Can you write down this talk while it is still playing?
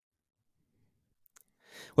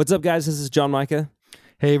What's up, guys? This is John Micah.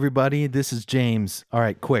 Hey, everybody, this is James. All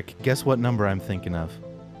right, quick, guess what number I'm thinking of?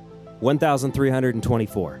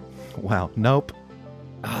 1,324. Wow, nope.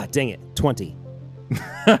 Ah, dang it. 20.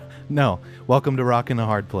 No, welcome to Rockin' a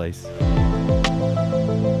Hard Place.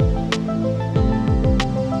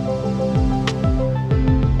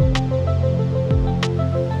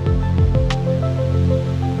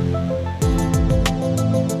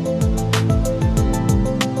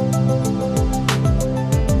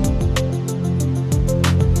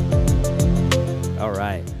 All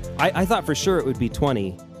right. I thought for sure it would be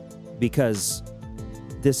 20 because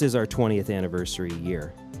this is our 20th anniversary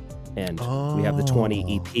year. And we have the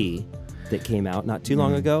 20 EP that came out not too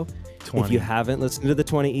long ago. 20. If you haven't listened to the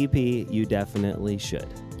 20 EP, you definitely should.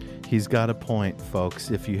 He's got a point,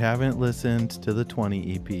 folks. If you haven't listened to the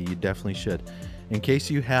 20 EP, you definitely should. In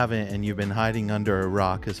case you haven't and you've been hiding under a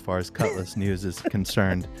rock as far as Cutlass News is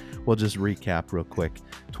concerned, we'll just recap real quick.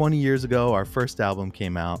 20 years ago, our first album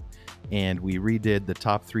came out, and we redid the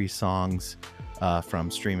top 3 songs from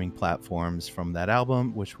streaming platforms from that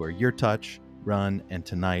album, which were Your Touch, Run, and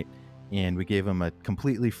Tonight. And we gave them a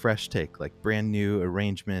completely fresh take, like brand new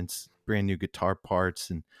arrangements, brand new guitar parts,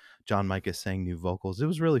 and John Micah sang new vocals. It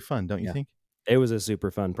was really fun, don't you think? It was a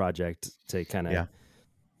super fun project to kind of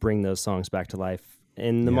bring those songs back to life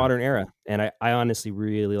in the modern era. And I honestly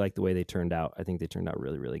really like the way they turned out. I think they turned out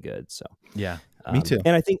really, really good. So yeah, me too.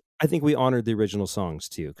 And I think we honored the original songs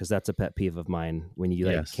too, because that's a pet peeve of mine. When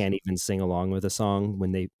you can't even sing along with a song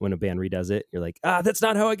when a band redoes it, you're like, that's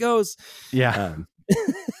not how it goes. Yeah.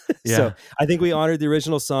 So I think we honored the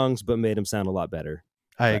original songs, but made them sound a lot better.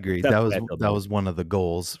 I agree. That was one of the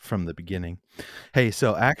goals from the beginning. Hey,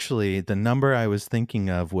 so actually the number I was thinking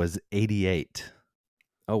of was 88.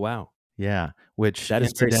 Oh, wow. Yeah, which that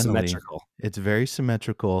is very symmetrical. It's very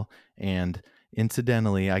symmetrical. And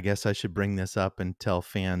incidentally, I guess I should bring this up and tell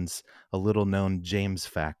fans a little known James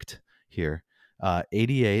fact here.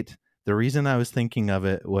 88, the reason I was thinking of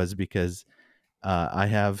it was because I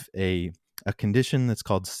have a condition that's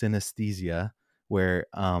called synesthesia, where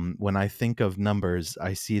when I think of numbers,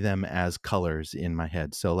 I see them as colors in my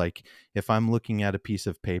head. So like if I'm looking at a piece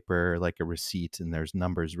of paper, like a receipt, and there's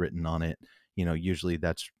numbers written on it, usually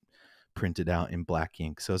that's printed out in black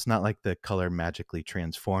ink. So it's not like the color magically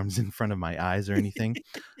transforms in front of my eyes or anything.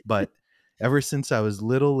 But ever since I was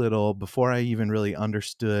little, before I even really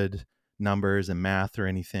understood numbers and math or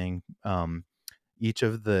anything, each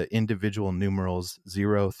of the individual numerals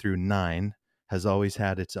 0 through 9 has always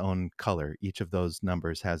had its own color. Each of those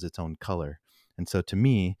numbers has its own color. And so to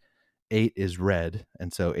me, 8 is red.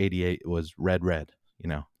 And so 88 was red.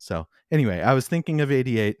 So anyway, I was thinking of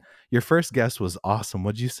 88. Your first guess was awesome.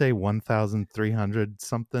 What'd you say? 1,300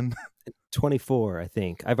 something? 24, I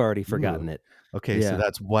think. I've already forgotten it. Okay, so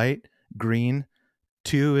that's white, green.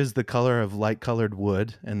 2 is the color of light colored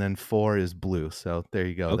wood, and then 4 is blue. So there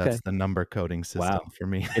you go. Okay. That's the number coding system for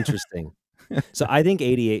me. Interesting. So I think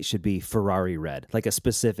 88 should be Ferrari red, like a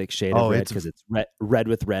specific shade of red, because it's red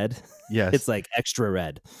with red. Yes. It's like extra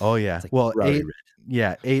red. Oh, yeah. Well,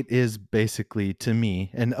 8 is basically, to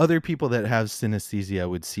me, and other people that have synesthesia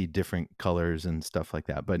would see different colors and stuff like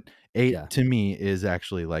that. But 8 to me is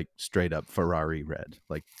actually like straight up Ferrari red.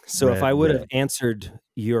 Like so red, if I would have answered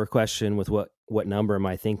your question with what number am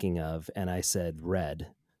I thinking of, and I said red,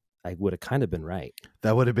 I would have kind of been right.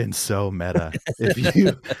 That would have been so meta.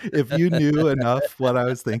 If you knew enough what I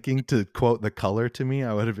was thinking to quote the color to me,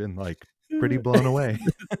 I would have been like pretty blown away.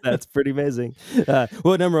 That's pretty amazing.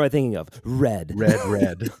 What number am I thinking of? Red.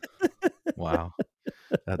 Red. Wow.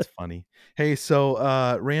 That's funny. Hey,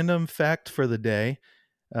 so random fact for the day.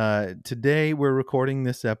 Today we're recording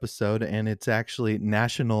this episode, and it's actually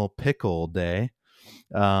National Pickle Day.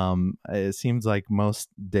 It seems like most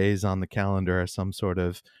days on the calendar are some sort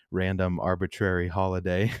of random arbitrary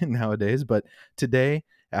holiday nowadays, but today,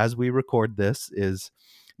 as we record this, is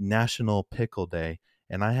National Pickle Day,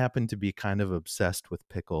 and I happen to be kind of obsessed with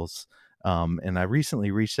pickles. And I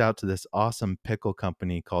recently reached out to this awesome pickle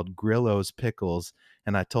company called Grillo's Pickles,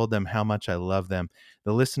 and I told them how much I love them.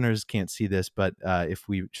 The listeners can't see this, but if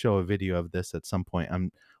we show a video of this at some point,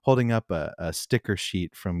 I'm holding up a sticker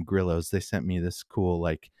sheet from Grillo's. They sent me this cool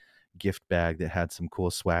like gift bag that had some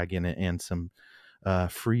cool swag in it and some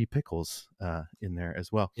free pickles in there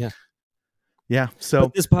as well. Yeah. So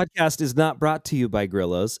but this podcast is not brought to you by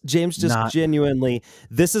Grillo's. James genuinely,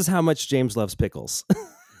 this is how much James loves pickles.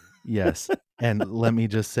 Yes. And let me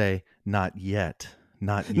just say, not yet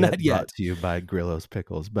brought to you by Grillo's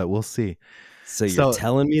Pickles, but we'll see. So you're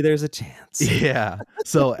telling me there's a chance. Yeah.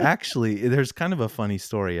 So actually, there's kind of a funny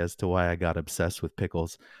story as to why I got obsessed with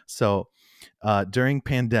pickles. So During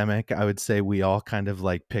pandemic, I would say we all kind of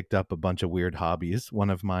like picked up a bunch of weird hobbies. One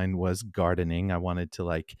of mine was gardening. I wanted to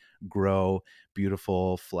like grow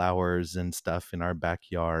beautiful flowers and stuff in our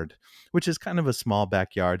backyard, which is kind of a small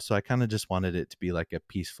backyard. So I kind of just wanted it to be like a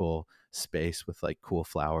peaceful space with like cool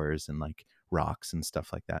flowers and like rocks and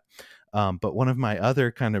stuff like that. But one of my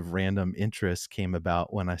other kind of random interests came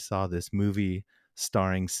about when I saw this movie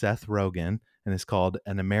starring Seth Rogen, and it's called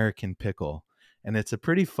An American Pickle, and it's a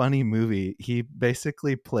pretty funny movie. He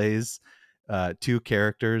basically plays two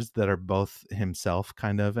characters that are both himself,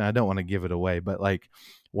 kind of. And I don't want to give it away, but like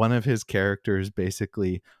one of his characters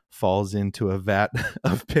basically falls into a vat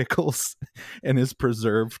of pickles and is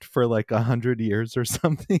preserved for like 100 years or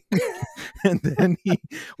something. And then he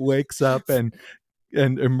wakes up and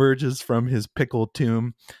emerges from his pickle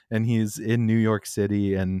tomb, and he's in New York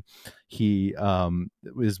City, and he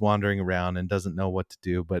is wandering around and doesn't know what to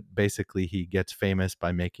do, but basically he gets famous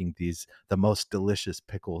by making the most delicious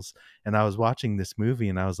pickles. And I was watching this movie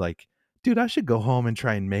and I was like, dude, I should go home and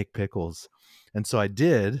try and make pickles. And so I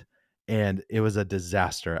did, and it was a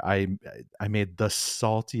disaster. I made the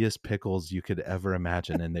saltiest pickles you could ever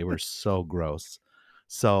imagine, and they were so gross.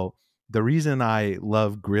 So the reason I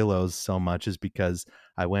love Grillos so much is because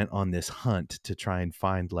I went on this hunt to try and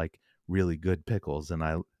find like really good pickles, and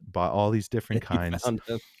I bought all these different You kinds. found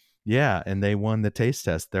them. Yeah, and they won the taste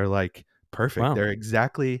test. They're like perfect. Wow. They're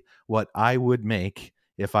exactly what I would make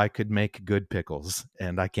if I could make good pickles,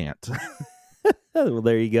 and I can't. Well,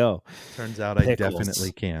 there you go. Turns out I Pickles.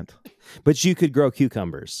 definitely can't. But you could grow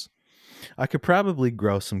cucumbers. I could probably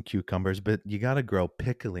grow some cucumbers, but you got to grow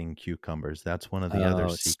pickling cucumbers. That's one of the other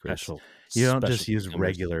It's secrets. special. You don't special just use cucumbers.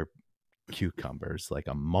 regular cucumbers like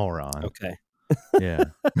a moron. Okay. Yeah.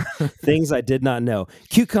 Things I did not know.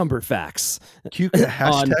 Cucumber facts. Hashtag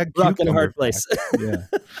Rock and a cucumber Hard Place. Yeah.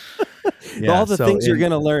 Yeah, All the so things you're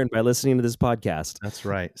going to learn by listening to this podcast. That's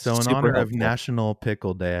right. So in Super honor of helpful. National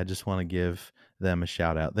Pickle Day, I just want to give them a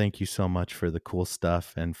shout out. Thank you so much for the cool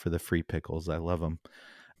stuff and for the free pickles. I love them.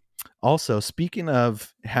 Also, speaking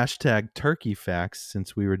of hashtag turkey facts,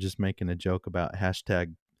 since we were just making a joke about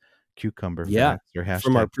hashtag cucumber facts or hashtag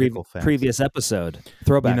from our pickle facts. previous episode.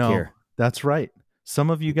 Throwback here. That's right. Some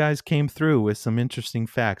of you guys came through with some interesting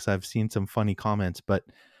facts. I've seen some funny comments, but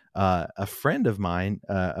a friend of mine,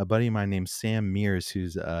 a buddy of mine named Sam Mears,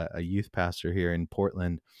 who's a youth pastor here in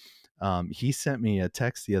Portland, he sent me a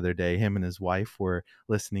text the other day. Him and his wife were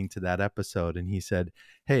listening to that episode, and he said,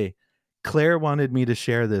 "Hey, Claire wanted me to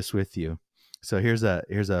share this with you. So here's a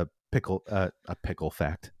pickle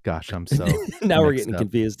fact. Gosh, I'm so now we're mixed getting up.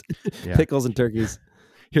 confused. Yeah. Pickles and turkeys.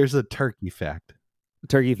 Here's a turkey fact.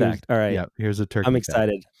 Turkey fact. All right. Yeah, here's a turkey I'm fact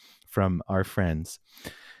excited. from our friends.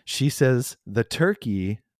 She says the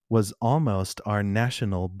turkey was almost our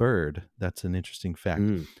national bird. That's an interesting fact.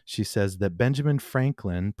 She says that Benjamin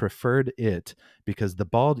Franklin preferred it because the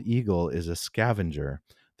bald eagle is a scavenger.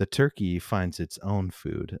 The turkey finds its own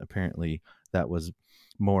food. Apparently, that was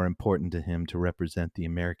more important to him to represent the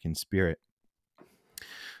American spirit.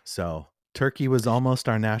 So turkey was almost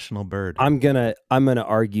our national bird. I'm gonna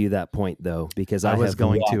argue that point though, because I was have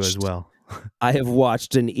going watched, to as well. I have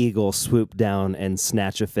watched an eagle swoop down and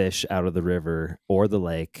snatch a fish out of the river or the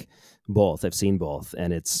lake. Both. I've seen both,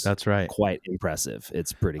 and that's right. Quite impressive.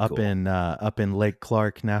 It's pretty cool. Up in Lake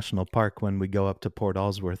Clark National Park, when we go up to Port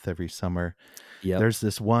Ellsworth every summer, there's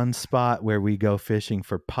this one spot where we go fishing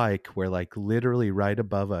for pike, where like literally right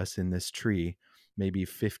above us in this tree, maybe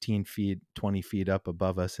 15 feet, 20 feet up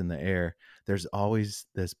above us in the air, there's always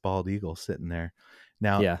this bald eagle sitting there.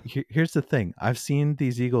 Now, here's the thing. I've seen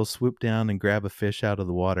these eagles swoop down and grab a fish out of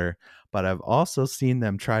the water, but I've also seen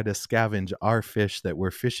them try to scavenge our fish that we're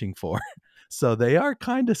fishing for. So they are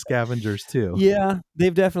kind of scavengers too. Yeah,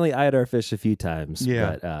 they've definitely eyed our fish a few times.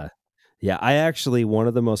 Yeah. But I actually, one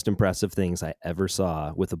of the most impressive things I ever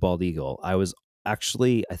saw with a bald eagle, I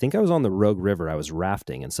think I was on the Rogue River. I was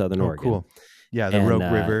rafting in Southern Oregon. Cool. Yeah, the Rogue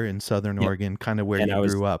River in Southern Oregon, kind of where you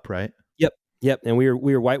grew up, right? Yep, and we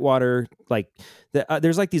were whitewater, like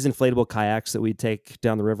there's like these inflatable kayaks that we take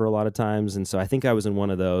down the river a lot of times, and so I think I was in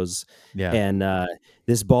one of those. Yeah. And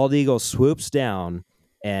this bald eagle swoops down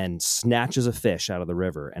and snatches a fish out of the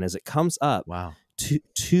river, and as it comes up,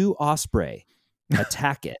 two osprey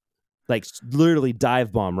attack it, like literally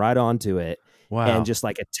dive bomb right onto it, and just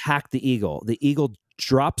like attack the eagle. The eagle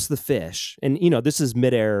drops the fish, and this is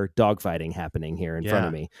midair dogfighting happening here in front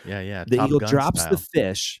of me. Yeah. The Top eagle Gun drops style. the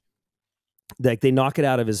fish. Like they knock it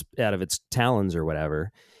out of its talons or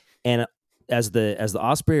whatever, and as the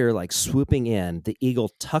osprey are like swooping in, the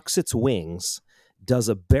eagle tucks its wings, does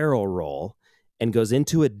a barrel roll, and goes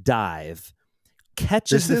into a dive.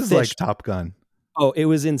 Catches the fish. This is like Top Gun. Oh, it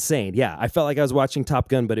was insane. Yeah, I felt like I was watching Top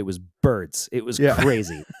Gun, but it was birds. It was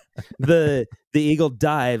crazy. The eagle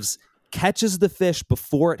dives, catches the fish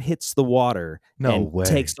before it hits the water, No and way.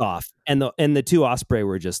 takes off. And the two osprey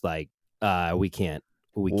were just like, we can't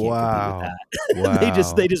compete with Wow. that. They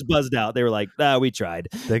Wow. just buzzed out. They were like, we tried.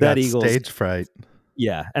 They That got eagle's stage fright.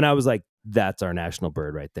 yeah. And I was like, that's our national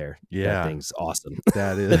bird right there. That Yeah. thing's awesome.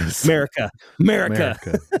 That is America.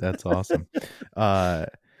 That's awesome.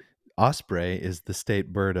 Osprey is the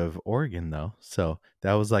state bird of Oregon, though. So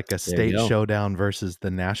that was like a There you state go. showdown versus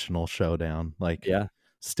the national showdown, like Yeah.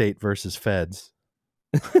 state versus feds.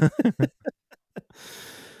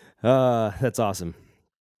 That's awesome.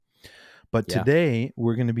 But Yeah. today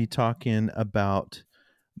we're going to be talking about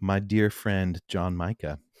my dear friend, John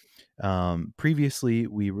Micah. Previously,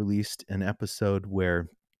 we released an episode where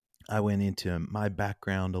I went into my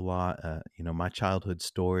background a lot, my childhood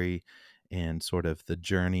story and sort of the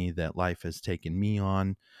journey that life has taken me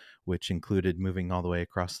on, which included moving all the way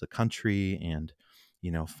across the country and,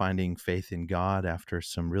 finding faith in God after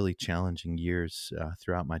some really challenging years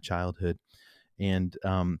throughout my childhood. And,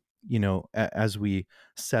 as we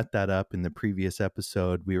set that up in the previous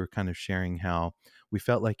episode, we were kind of sharing how we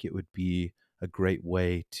felt like it would be a great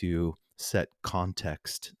way to set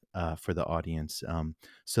context for the audience,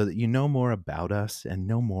 so that you know more about us and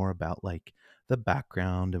know more about like the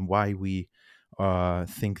background and why we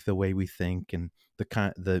think the way we think, and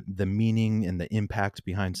the meaning and the impact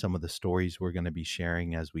behind some of the stories we're going to be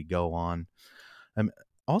sharing as we go on.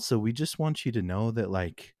 Also, we just want you to know that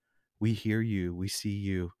like we hear you, we see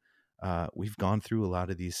you. We've gone through a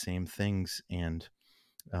lot of these same things, and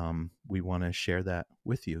we want to share that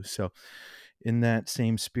with you. So in that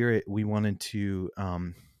same spirit, we wanted to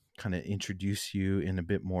kind of introduce you in a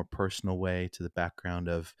bit more personal way to the background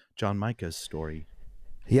of John Micah's story.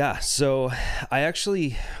 Yeah, so I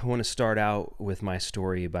actually want to start out with my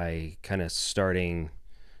story by kind of starting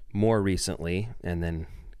more recently and then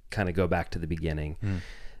kind of go back to the beginning.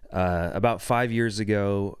 About 5 years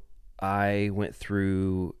ago, I went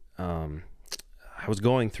through, I was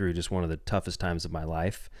going through just one of the toughest times of my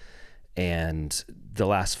life. And the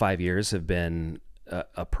last 5 years have been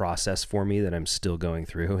a process for me that I'm still going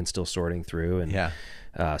through and still sorting through. And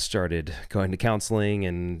started going to counseling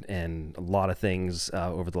and a lot of things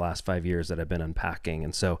over the last 5 years that I've been unpacking.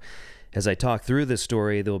 And so as I talk through this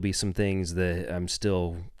story, there'll be some things that I'm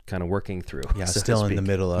still kind of working through. Yeah, so still in the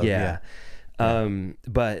middle of. Yeah.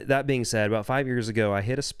 But that being said, about 5 years ago, I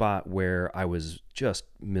hit a spot where I was just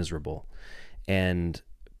miserable. And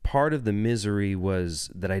part of the misery was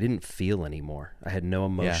that I didn't feel anymore. I had no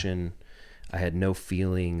emotion. I had no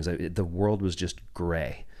feelings. The world was just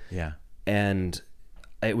gray. Yeah. And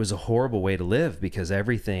it was a horrible way to live because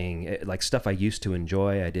everything, like stuff I used to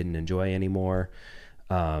enjoy, I didn't enjoy anymore.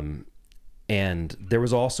 And there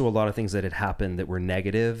was also a lot of things that had happened that were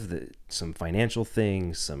negative, some financial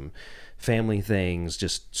things, some family things,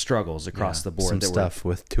 just struggles across the board. Some stuff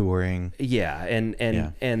with touring. Yeah. And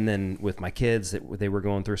then with my kids, they were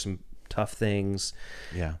going through some tough things.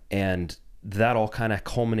 Yeah. And that all kind of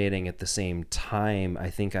culminating at the same time, I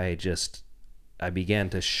think I began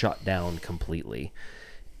to shut down completely.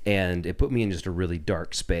 And it put me in just a really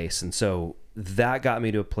dark space. And so that got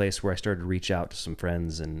me to a place where I started to reach out to some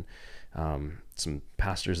friends and some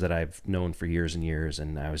pastors that I've known for years and years.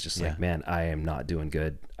 And I was just like, man, I am not doing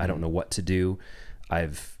good. I don't know what to do.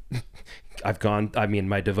 I've gone,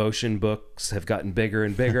 my devotion books have gotten bigger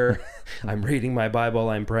and bigger. I'm reading my Bible,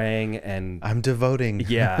 I'm praying, and I'm devoting.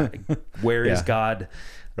 Yeah. Where is God?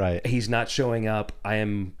 Right. He's not showing up. I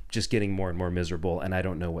am just getting more and more miserable, and I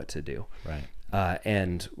don't know what to do. Right.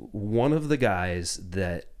 And one of the guys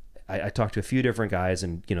that I talked to a few different guys,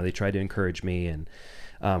 and they tried to encourage me. And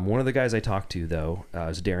one of the guys I talked to though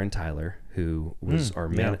was Darren Tyler, who was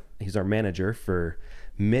he's our manager for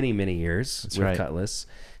many, many years with Cutlass,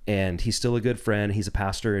 and he's still a good friend. He's a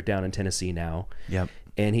pastor down in Tennessee now. Yep.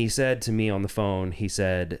 And he said to me on the phone, he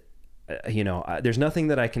said, there's nothing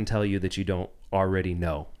that I can tell you that you don't already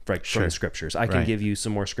know, right, from the scriptures. I can give you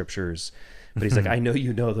some more scriptures, but he's like, I know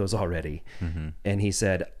you know those already. Mm-hmm. And he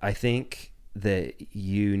said, I think that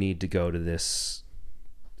you need to go to this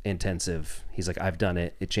intensive. He's like, I've done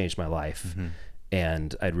it. It changed my life. Mm-hmm.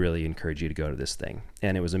 And I'd really encourage you to go to this thing.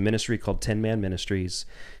 And it was a ministry called 10 Man Ministries.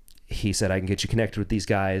 He said, I can get you connected with these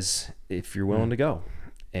guys if you're willing to go.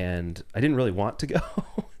 And I didn't really want to go,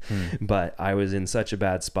 but I was in such a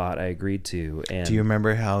bad spot. I agreed to. And do you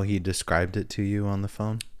remember how he described it to you on the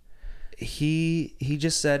phone? He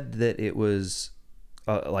just said that it was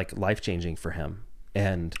like life-changing for him.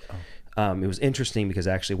 And it was interesting because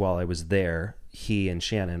actually while I was there, he and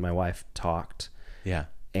Shannon, my wife, talked. Yeah.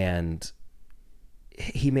 And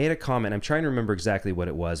he made a comment. I'm trying to remember exactly what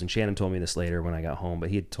it was. And Shannon told me this later when I got home, but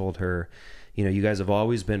he had told her, you guys have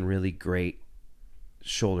always been really great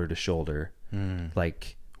shoulder to shoulder,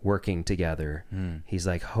 like working together. He's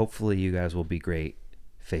like, hopefully you guys will be great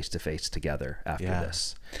face to face together after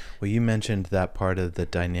this. Well, you mentioned that part of the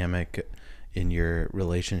dynamic in your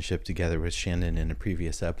relationship together with Shannon in a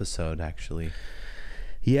previous episode, actually.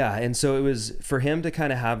 Yeah. And so it was for him to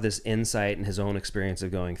kind of have this insight and his own experience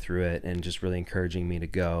of going through it and just really encouraging me to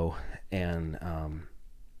go. And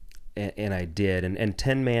I did. And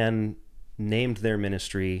 10 Man named their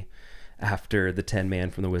ministry after the 10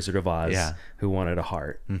 Man from the Wizard of Oz who wanted a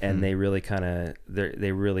heart. And they really kind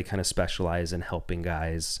of specialize in helping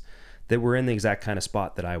guys that were in the exact kind of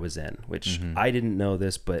spot that I was in, which I didn't know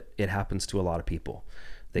this, but it happens to a lot of people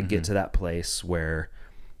that get to that place where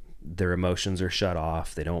their emotions are shut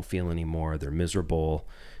off. They don't feel anymore. They're miserable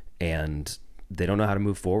and they don't know how to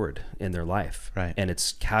move forward in their life. Right. And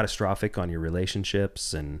it's catastrophic on your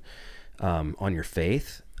relationships and on your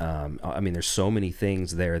faith. I mean, there's so many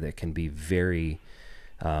things there that can be very,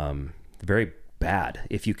 very bad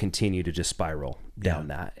if you continue to just spiral down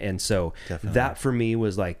that. And so that for me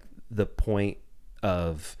was like the point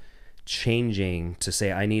of changing to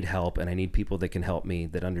say, I need help and I need people that can help me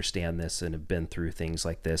that understand this and have been through things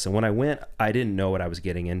like this. And when I went, I didn't know what I was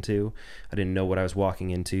getting into. I didn't know what I was walking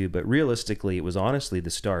into, but realistically, it was honestly the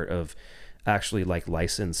start of actually like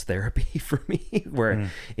licensed therapy for me, where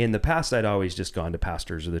in the past I'd always just gone to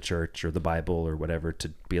pastors or the church or the Bible or whatever to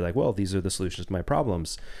be like, well, these are the solutions to my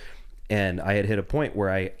problems. And I had hit a point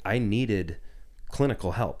where I needed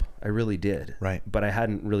clinical help. I really did. Right. But I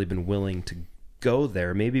hadn't really been willing to go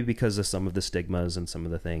there, maybe because of some of the stigmas and some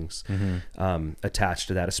of the things attached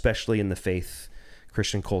to that, especially in the faith,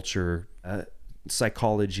 Christian culture,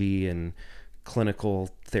 psychology and clinical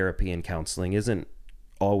therapy and counseling isn't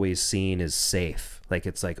always seen as safe. Like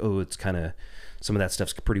it's like, oh, it's kind of, some of that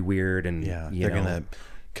stuff's pretty weird. And they're going to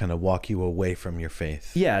kind of walk you away from your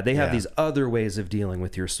faith. Yeah. They have these other ways of dealing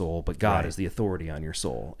with your soul, but God is the authority on your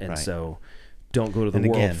soul. And so don't go to the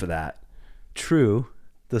world for that. True.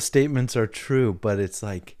 The statements are true, but it's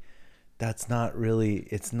like, that's not really,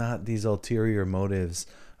 it's not these ulterior motives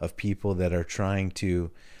of people that are trying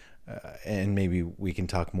to, and maybe we can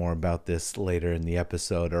talk more about this later in the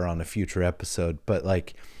episode or on a future episode, but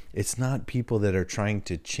like, it's not people that are trying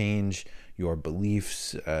to change your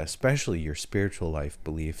beliefs, especially your spiritual life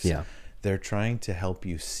beliefs. Yeah. They're trying to help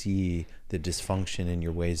you see the dysfunction in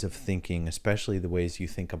your ways of thinking, especially the ways you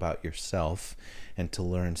think about yourself, and to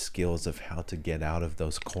learn skills of how to get out of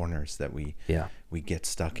those corners that we get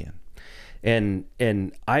stuck in.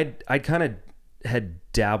 And I kind of had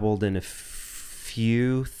dabbled in a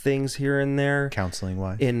few things here and there, counseling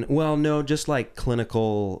wise. No, just like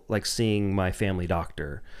clinical, like seeing my family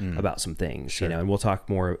doctor about some things, Sure. and we'll talk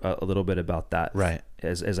more a little bit about that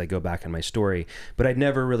as I go back in my story. But I'd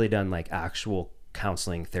never really done like actual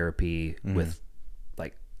counseling therapy with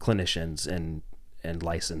like clinicians and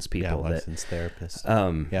licensed people, licensed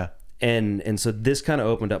therapists. And so this kind of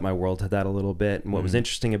opened up my world to that a little bit. And what was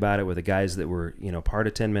interesting about it were the guys that were, part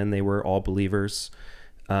of 10 Men, they were all believers.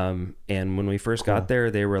 And when we first got there,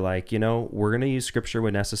 they were like, we're going to use scripture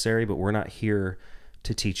when necessary, but we're not here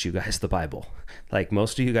to teach you guys the Bible. Like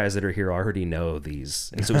most of you guys that are here already know these.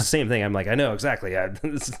 And so it's the same thing. I'm like, I know exactly. I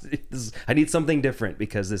need something different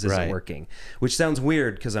because this isn't working, which sounds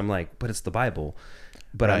weird because I'm like, but it's the Bible.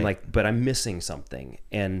 But I'm like, but I'm missing something.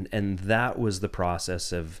 And that was the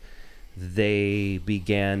process of, they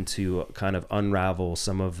began to kind of unravel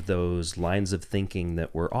some of those lines of thinking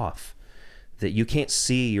that were off, that you can't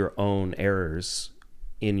see your own errors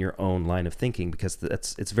in your own line of thinking because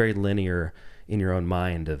it's very linear in your own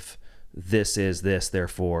mind of this is this,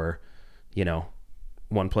 therefore, 1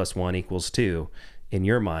 + 1 = 2 in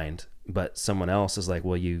your mind. But someone else is like,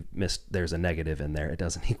 well, you missed, there's a negative in there. It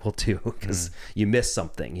doesn't equal 2 because you missed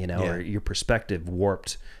something, or your perspective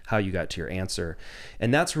warped how you got to your answer.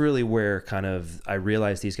 And that's really where kind of I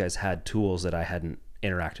realized these guys had tools that I hadn't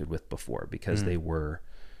interacted with before because they were,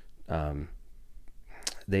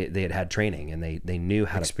 they had training and they knew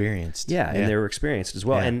how experienced. to experienced. And they were experienced as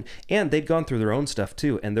well. Yeah. And they'd gone through their own stuff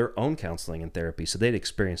too, and their own counseling and therapy. So they'd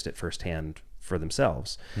experienced it firsthand for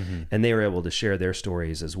themselves, and they were able to share their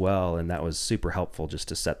stories as well. And that was super helpful just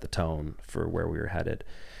to set the tone for where we were headed.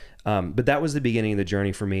 But that was the beginning of the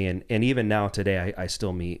journey for me. And even now today, I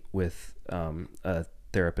still meet with a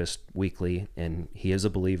therapist weekly, and he is a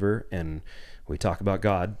believer, and we talk about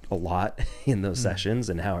God a lot in those sessions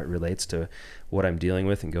and how it relates to what I'm dealing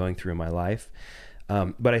with and going through in my life.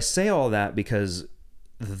 But I say all that because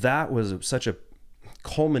that was such a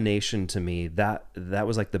culmination to me, that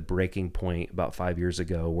was like the breaking point about 5 years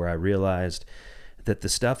ago, where I realized that the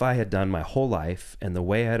stuff I had done my whole life and the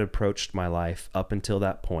way I had approached my life up until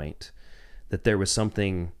that point, that there was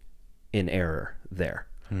something in error there.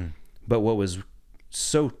 But what was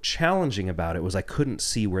so challenging about it was I couldn't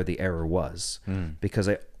see where the error was, because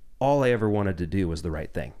all I ever wanted to do was the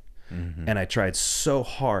right thing. And I tried so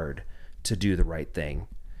hard to do the right thing.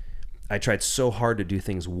 I tried so hard to do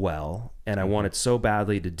things well, and I wanted so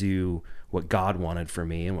badly to do what God wanted for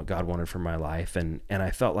me and what God wanted for my life. And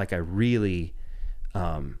I felt like I really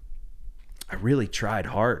tried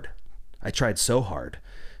hard. I tried so hard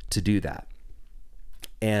to do that.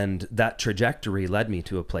 And that trajectory led me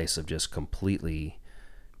to a place of just completely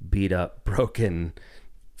beat up, broken,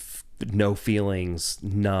 no feelings,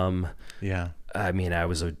 numb. Yeah. I mean, I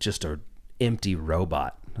was just an empty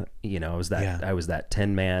robot. You know, I was that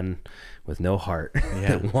 10 man with no heart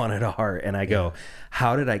that wanted a heart. And I go,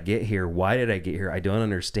 how did I get here? Why did I get here? I don't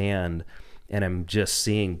understand. And I'm just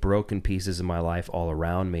seeing broken pieces of my life all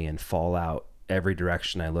around me and fall out every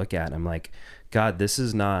direction I look at. And I'm like, God, this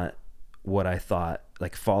is not what I thought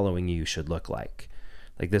like following you should look like.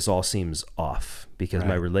 Like, this all seems off, because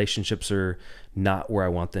my relationships are not where I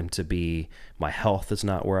want them to be. My health is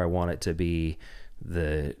not where I want it to be.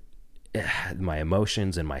 My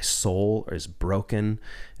emotions and my soul is broken.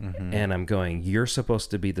 And I'm going, you're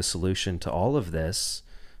supposed to be the solution to all of this.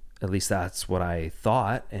 At least that's what I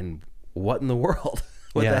thought. And what in the world?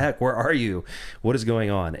 What the heck? Where are you? What is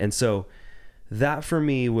going on? And so that for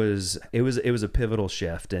me was a pivotal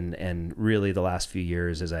shift. And really the last few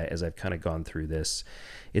years, as I've kind of gone through this,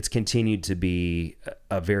 it's continued to be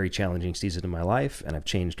a very challenging season in my life. And I've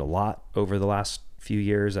changed a lot over the last few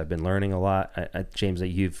years. I've been learning a lot. James, that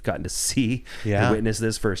you've gotten to see and witness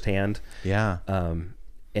this firsthand. And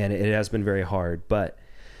it has been very hard, but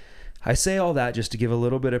I say all that just to give a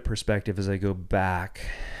little bit of perspective as I go back,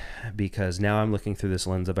 because now I'm looking through this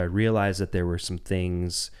lens of, I realized that there were some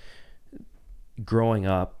things growing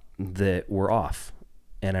up that were off.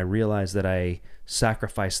 And I realized that I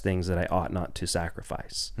sacrificed things that I ought not to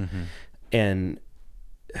sacrifice. And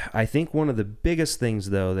I think one of the biggest things,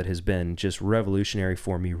 though, that has been just revolutionary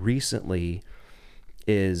for me recently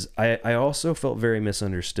is I also felt very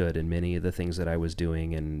misunderstood in many of the things that I was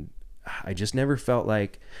doing. And I just never felt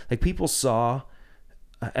like people saw,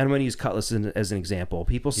 and I'm going to use Cutlass as an example.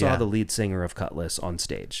 People saw the lead singer of Cutlass on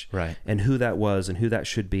stage, and who that was and who that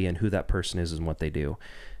should be and who that person is and what they do.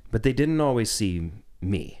 But they didn't always see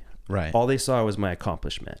me. All they saw was my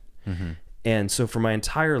accomplishment. And so for my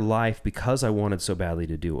entire life, because I wanted so badly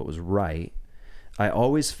to do what was right, I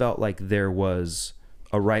always felt like there was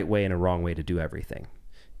a right way and a wrong way to do everything.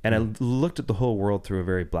 And I looked at the whole world through a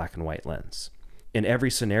very black and white lens. In every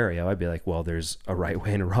scenario, I'd be like, well, there's a right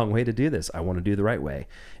way and a wrong way to do this. I want to do the right way.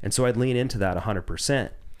 And so I'd lean into that 100%.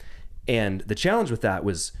 And the challenge with that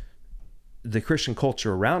was the Christian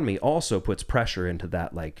culture around me also puts pressure into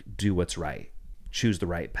that, like, do what's right, choose the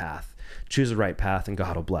right path and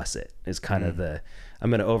God will bless it, is kind of I'm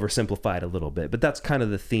going to oversimplify it a little bit, but that's kind of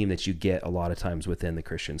the theme that you get a lot of times within the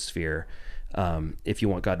Christian sphere. If you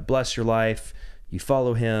want God to bless your life, you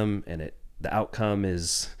follow him, and the outcome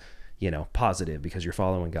is, positive because you're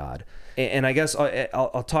following God. And I guess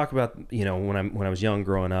I'll talk about, when I was young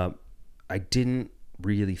growing up, I didn't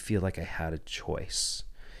really feel like I had a choice.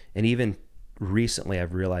 And even recently,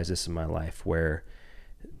 I've realized this in my life, where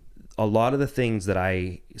a lot of the things that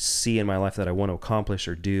I see in my life that I want to accomplish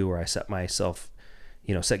or do, or I set myself,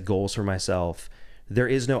 set goals for myself, there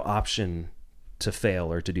is no option to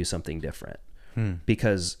fail or to do something different,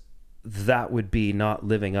 because that would be not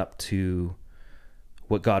living up to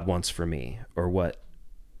what God wants for me, or what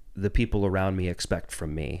the people around me expect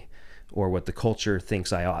from me, or what the culture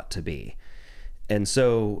thinks I ought to be. And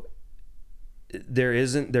so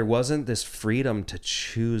there wasn't this freedom to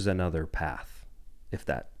choose another path, if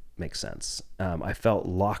that makes sense. I felt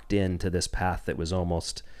locked into this path that was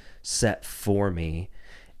almost set for me.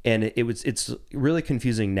 And it's really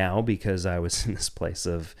confusing now, because I was in this place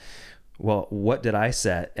of, well, what did I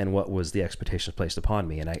set and what was the expectation placed upon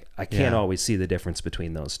me? And I can't always see the difference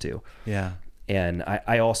between those two. And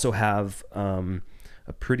I also have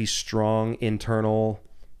a pretty strong internal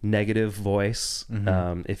negative voice.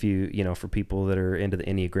 If for people that are into the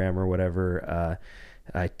Enneagram or whatever,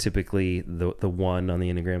 I typically, the 1 on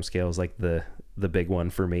the Enneagram scale is like the big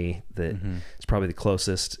one for me, that is probably the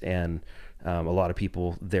closest. And A lot of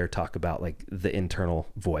people there talk about like the internal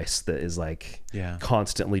voice that is like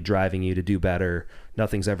constantly driving you to do better.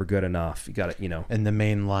 Nothing's ever good enough. You got to, you know. And the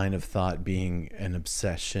main line of thought being an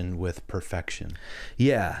obsession with perfection.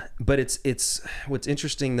 Yeah. But it's what's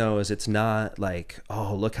interesting though, is it's not like,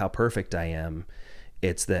 oh, look how perfect I am.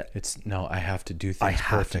 It's that no, I have to do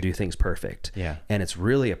things perfect. Yeah. And it's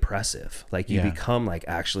really oppressive. Like you become like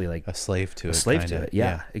actually like a slave to it.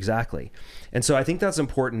 Yeah, exactly. And so I think that's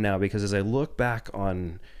important now, because as I look back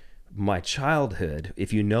on my childhood,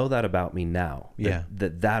 if you know that about me now,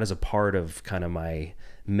 that is a part of kind of my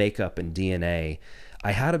makeup and DNA.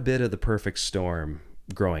 I had a bit of the perfect storm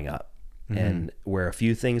growing up, and where a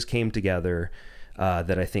few things came together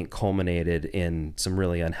that I think culminated in some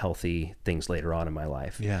really unhealthy things later on in my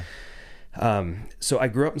life. Yeah. So I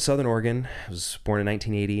grew up in Southern Oregon. I was born in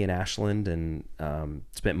 1980 in Ashland, and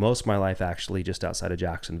spent most of my life actually just outside of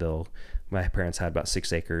Jacksonville. My parents had about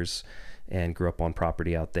 6 acres and grew up on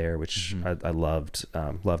property out there, which I loved.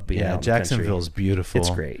 Loved being out in the Jacksonville's country. Beautiful. It's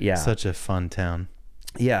great. Yeah. Such a fun town.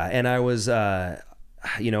 Yeah. And I was, my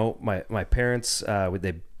parents,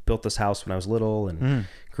 they built this house when I was little and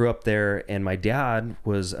grew up there. And my dad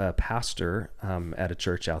was a pastor at a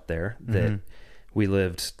church out there that we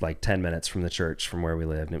lived like 10 minutes from the church from where we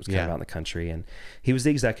lived. And it was kind of out in the country. And he was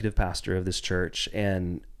the executive pastor of this church.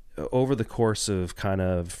 And over the course of kind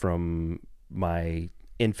of from my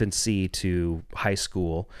infancy to high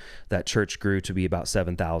school, that church grew to be about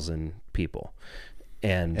 7,000 people.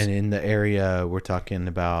 And in the area, we're talking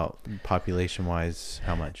about population wise,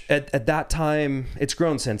 how much? At that time, it's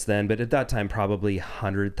grown since then, but at that time, probably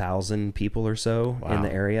 100,000 people or so in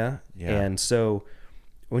the area. Yeah. And so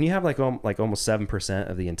when you have like almost 7%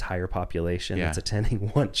 of the entire population that's attending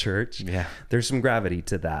one church, there's some gravity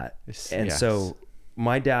to that. So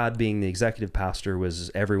my dad, being the executive pastor, was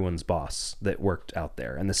everyone's boss that worked out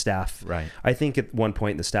there, and the staff. Right. I think at one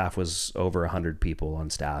point the staff was over 100 people on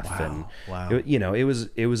staff. Wow. And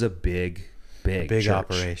it was a big church.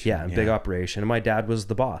 Operation. Yeah, big operation. And my dad was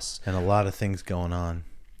the boss. And a lot of things going on.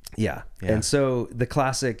 Yeah. And so the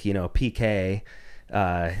classic, PK,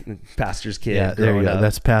 pastor's kid. Yeah, there you go.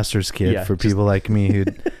 That's pastor's kid for people like me who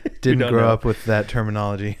didn't grow up with that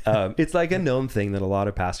terminology. It's like a known thing that a lot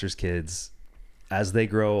of pastors' kids, as they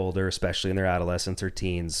grow older, especially in their adolescence or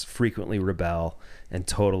teens, frequently rebel and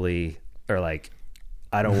totally are like,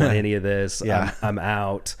 I don't want any of this. I'm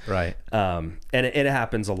out. Right. And it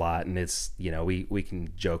happens a lot, and it's, we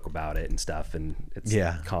can joke about it and stuff, and it's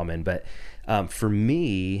common. But for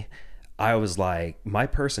me, I was like, my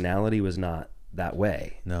personality was not that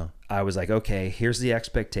way. No. I was like, okay, here's the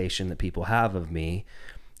expectation that people have of me,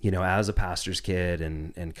 as a pastor's kid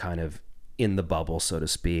and kind of in the bubble, so to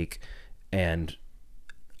speak. And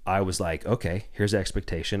I was like, okay, here's the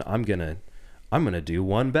expectation. I'm going to do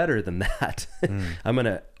one better than that. I'm going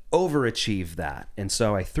to overachieve that. And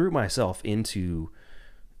so I threw myself into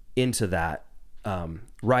that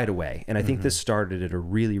right away. And I think this started at a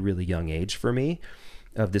really, really young age for me,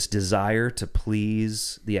 of this desire to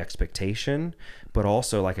please the expectation, but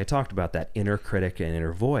also, like I talked about, that inner critic and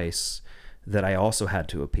inner voice that I also had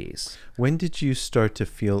to appease. When did you start to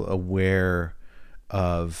feel aware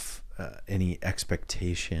of any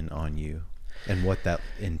expectation on you and what that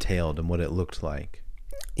entailed and what it looked like?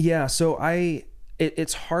 Yeah. So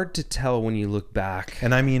it's hard to tell when you look back.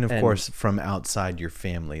 And I mean, of course, from outside your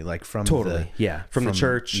family, like from from the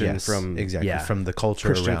church and from from the culture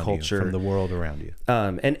Christian around culture, you, from the world around you.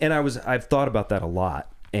 And I've thought about that a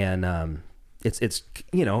lot. And it's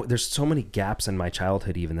there's so many gaps in my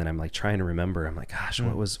childhood even that I'm like trying to remember. I'm like, gosh,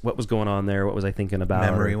 what was going on there? What was I thinking about?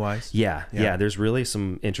 Memory wise? Yeah. There's really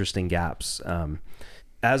some interesting gaps.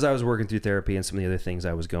 As I was working through therapy and some of the other things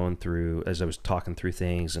I was going through, as I was talking through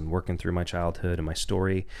things and working through my childhood and my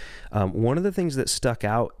story, one of the things that stuck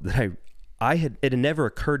out that it had never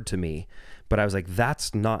occurred to me, but I was like,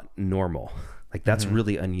 that's not normal. Like that's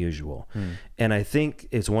really unusual. And I think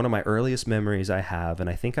it's one of my earliest memories I have. And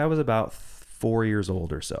I think I was about 4 years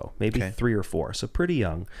old or so, maybe 3 or 4. So pretty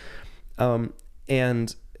young.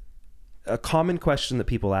 And a common question that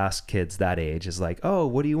people ask kids that age is like, oh,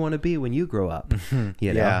 what do you want to be when you grow up?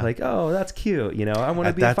 Like, oh, that's cute. I want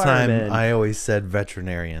to be a fireman. At that time, I always said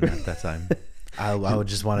veterinarian at that time. I would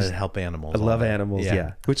just want to help animals. I love animals,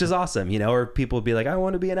 which is awesome, or people would be like, I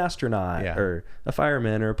want to be an astronaut or a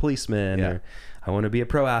fireman or a policeman or I want to be a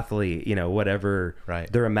pro athlete, whatever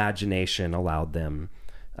their imagination allowed them,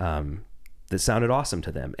 that sounded awesome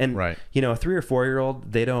to them. And, a 3 or 4 year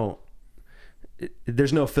old,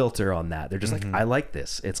 there's no filter on that. They're just like, I like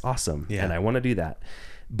this. It's awesome. And I want to do that.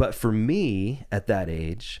 But for me at that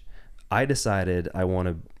age, I decided I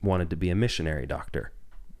wanted to be a missionary doctor.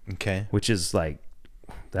 Okay. which is like,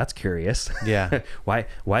 that's curious. Yeah.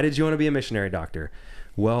 Why did you want to be a missionary doctor?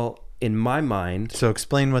 Well, in my mind, So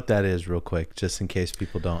explain what that is real quick, just in case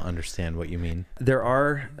people don't understand what you mean. there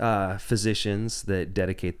are physicians that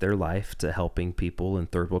dedicate their life to helping people in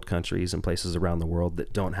third world countries and places around the world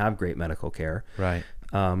that don't have great medical care. Right.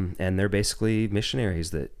 And they're basically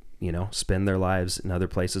missionaries that, spend their lives in other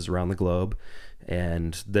places around the globe,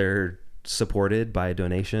 and they're supported by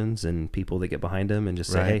donations and people that get behind them and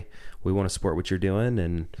just say, Right. hey, we want to support what you're doing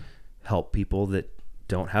and help people that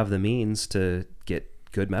don't have the means to get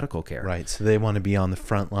good medical care. Right. So they want to be on the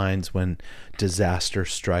front lines when disaster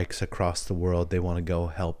strikes across the world. They want to go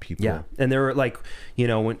help people. Yeah. And there were like,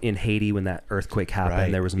 when in Haiti, when that earthquake happened,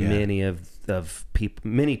 Right, there was yeah.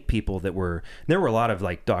 many people that were, there were a lot of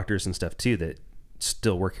like doctors and stuff too that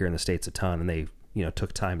still work here in the States a ton, and they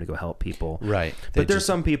took time to go help people. Right. But there's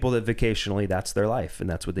some people that vocationally that's their life, and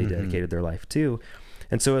that's what they dedicated their life to.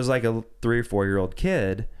 And so as like a 3 or 4 year old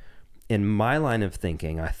kid, in my line of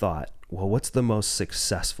thinking, I thought, well, what's the most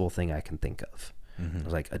successful thing I can think of? I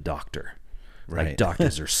was like, a doctor. Right. Like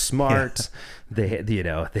doctors are smart. Yeah.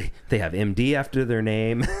 They have MD after their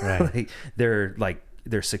name. Right.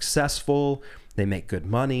 they're successful. They make good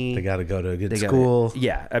money. They got to go to a good school.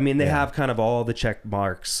 They have kind of all the check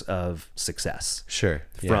marks of success. Sure.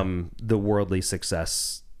 From the worldly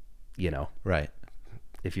success, Right.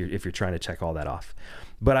 if you're trying to check all that off.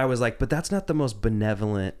 But I was like, but that's not the most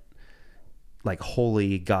benevolent, like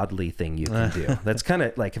holy, godly thing you can do. That's kind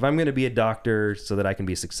of like, if I'm going to be a doctor so that I can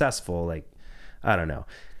be successful, like, I don't know.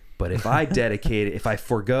 But if I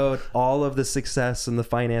forgo all of the success and the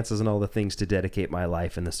finances and all the things to dedicate my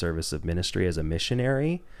life in the service of ministry as a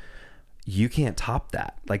missionary, you can't top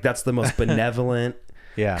that. Like, that's the most benevolent,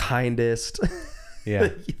 kindest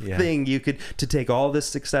thing you could, to take all this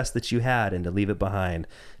success that you had and to leave it behind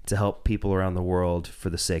to help people around the world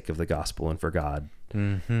for the sake of the gospel and for God.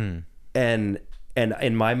 Mm-hmm. And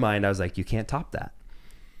in my mind, I was like, you can't top that.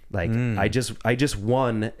 Like, I just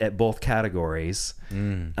won at both categories.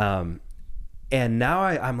 And now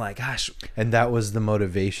I'm like, gosh. And that was the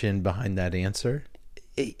motivation behind that answer?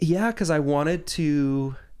 Yeah. Cause I wanted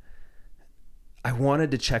to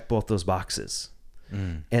check both those boxes.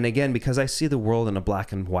 And again, because I see the world in a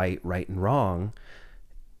black and white, right and wrong,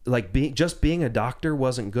 like being a doctor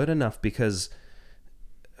wasn't good enough because,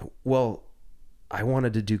 well, I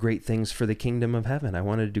wanted to do great things for the kingdom of heaven. I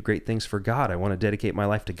wanted to do great things for God. I want to dedicate my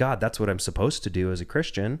life to God. That's what I'm supposed to do as a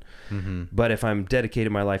Christian. Mm-hmm. But if I'm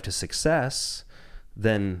dedicating my life to success,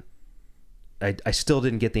 then I still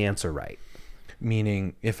didn't get the answer right.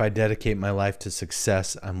 Meaning, if I dedicate my life to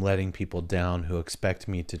success, I'm letting people down who expect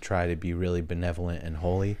me to try to be really benevolent and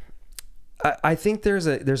holy. I think there's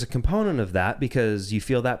a component of that, because you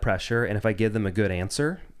feel that pressure. And if I give them a good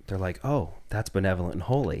answer, they're like, oh, that's benevolent and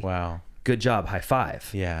holy. Wow. Good job, high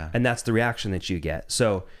five. Yeah. And that's the reaction that you get.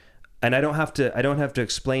 So, and I don't have to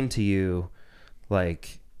explain to you,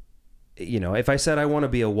 like, if I said I want to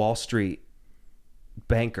be a Wall Street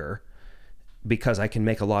banker because I can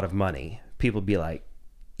make a lot of money, people would be like,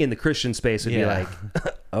 in the Christian space would be like,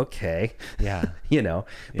 okay. Yeah.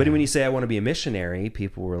 But when you say I want to be a missionary,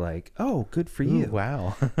 people were like, oh, good for you. Ooh,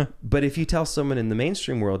 wow. But if you tell someone in the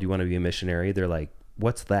mainstream world you want to be a missionary, they're like,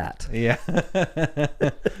 what's that? Yeah.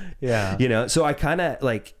 Yeah. So I kind of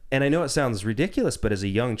like, and I know it sounds ridiculous, but as a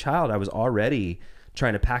young child, I was already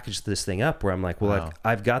trying to package this thing up where I'm like, well, Wow.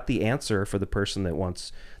 I've got the answer for the person that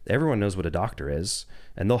wants, everyone knows what a doctor is,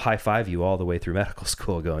 and they'll high five you all the way through medical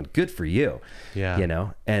school going, good for you.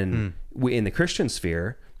 Yeah. And we, in the Christian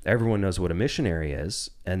sphere, everyone knows what a missionary is,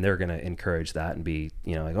 and they're going to encourage that and be,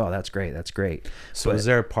 like, oh, that's great. That's great. So was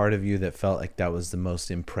there a part of you that felt like that was the most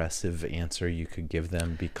impressive answer you could give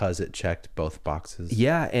them because it checked both boxes?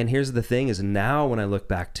 Yeah. And here's the thing is, now when I look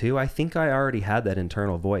back too, I think I already had that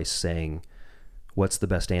internal voice saying, what's the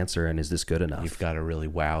best answer? And is this good enough? You've got to really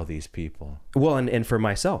wow these people. Well, and for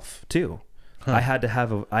myself too, I had to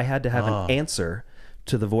have an answer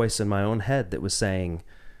to the voice in my own head that was saying,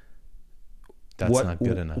 that's not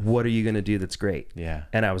good enough. What are you going to do that's great? Yeah.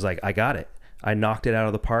 And I was like, I got it. I knocked it out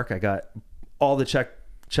of the park. I got all the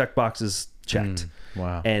check boxes checked.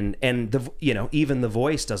 Wow. And the even the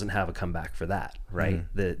voice doesn't have a comeback for that, right?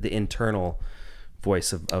 The internal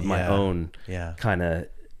voice of my own kind of.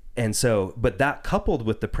 And so, but that coupled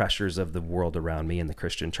with the pressures of the world around me and the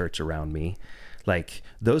Christian church around me, like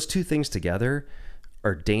those two things together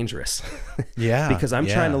are dangerous. Yeah. Because I'm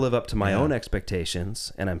trying to live up to my own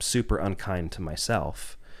expectations, and I'm super unkind to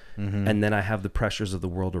myself. And then I have the pressures of the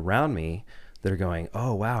world around me that are going,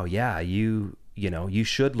 oh wow, yeah, you you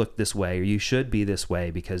should look this way, or you should be this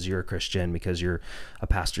way because you're a Christian, because you're a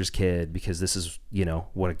pastor's kid, because this is,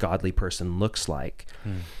 what a godly person looks like.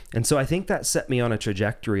 And so I think that set me on a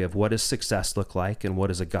trajectory of what does success look like and what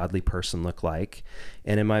does a godly person look like.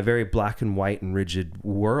 And in my very black and white and rigid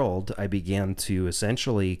world, I began to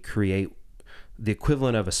essentially create the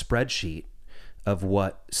equivalent of a spreadsheet of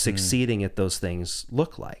what succeeding at those things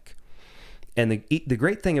look like. And the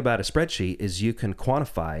great thing about a spreadsheet is you can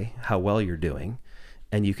quantify how well you're doing,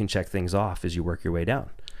 and you can check things off as you work your way down.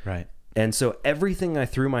 Right. And so everything I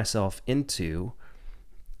threw myself into,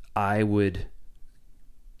 I would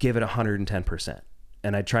give it 110%.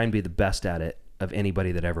 And I'd try and be the best at it of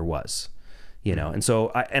anybody that ever was, And so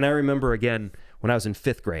I remember, again, when I was in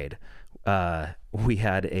 5th grade, we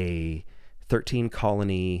had a 13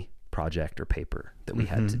 colony project or paper that we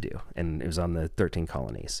had to do. And it was on the 13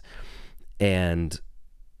 colonies. And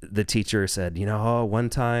the teacher said, one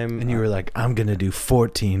time... And you were like, I'm going to do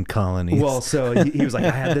 14 colonies. Well, so he was like, I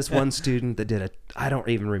had this one student that did I don't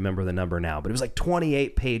even remember the number now, but it was like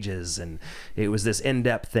 28 pages. And it was this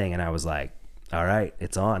in-depth thing. And I was like, all right,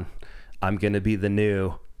 it's on. I'm going to be I'm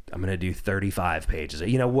going to do 35 pages,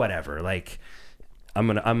 whatever. Like, I'm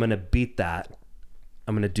going to beat that.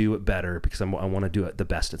 I'm going to do it better because I want to do it the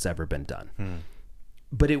best it's ever been done.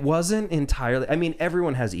 But it wasn't entirely,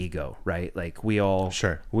 everyone has ego, right? Like we all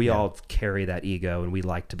carry that ego, and we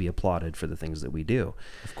like to be applauded for the things that we do.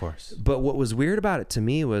 Of course. But what was weird about it to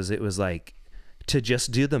me was, it was like, to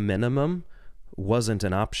just do the minimum wasn't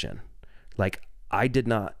an option. Like, I did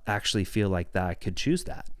not actually feel like that I could choose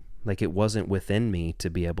that. Like, it wasn't within me to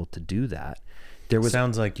be able to do that.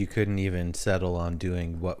 Sounds like you couldn't even settle on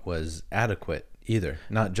doing what was adequate either.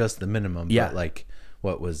 Not just the minimum, but like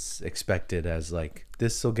what was expected as like,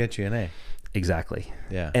 this will get you an A. Exactly.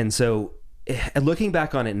 Yeah. And so looking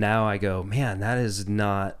back on it now, I go, man, that is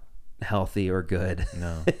not healthy or good.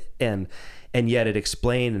 No. and yet it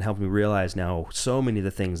explained and helped me realize now so many of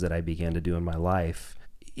the things that I began to do in my life.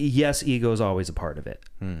 Yes, ego is always a part of it.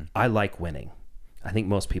 I like winning. I think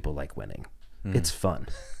most people like winning. It's fun.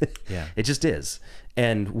 Yeah. It just is.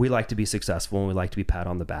 And we like to be successful, and we like to be pat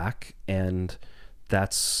on the back. And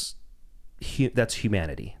that's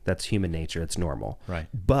humanity. That's human nature. It's normal. Right.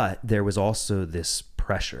 But there was also this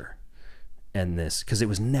pressure and this, because it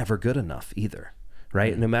was never good enough either.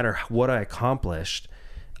 Right. No matter what I accomplished,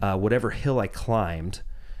 whatever hill I climbed,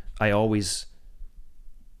 I always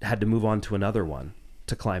had to move on to another one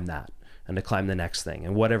to climb that, and to climb the next thing,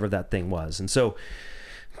 and whatever that thing was. And so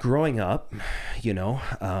growing up,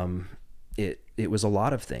 it was a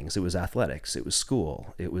lot of things. It was athletics, it was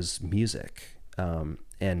school, it was music.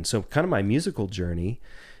 And so kind of my musical journey,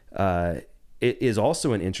 it is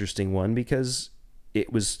also an interesting one, because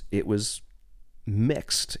it was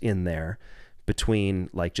mixed in there between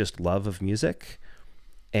like just love of music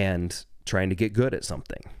and trying to get good at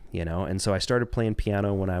something, And so I started playing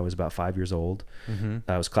piano when I was about 5 years old.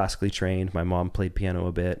 I was classically trained. My mom played piano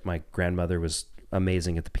a bit. My grandmother was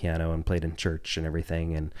amazing at the piano and played in church and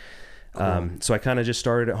everything. And so I kind of just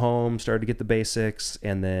started at home, started to get the basics,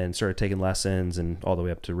 and then started taking lessons, and all the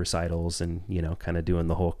way up to recitals, and kind of doing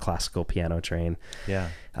the whole classical piano train. Yeah.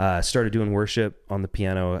 Started doing worship on the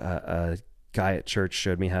piano. A guy at church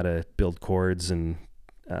showed me how to build chords, and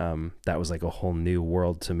that was like a whole new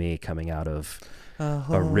world to me, coming out of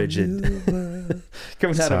a rigid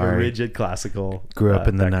classical. Grew up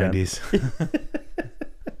in the background. 90s.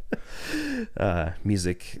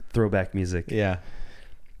 Music, throwback music. Yeah.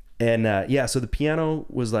 And so the piano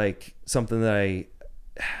was like something that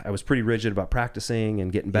I was pretty rigid about practicing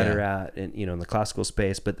and getting better at, and in the classical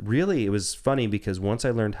space. But really, it was funny, because once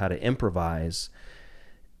I learned how to improvise,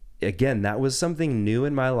 again, that was something new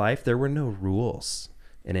in my life. There were no rules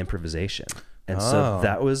in improvisation, and so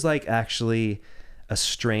that was like actually a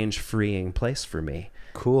strange, freeing place for me.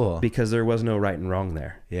 Cool. Because there was no right and wrong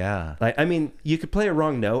there. Yeah. Like, you could play a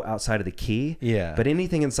wrong note outside of the key. Yeah. But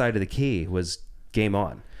anything inside of the key was game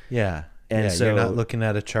on. Yeah. And so you're not looking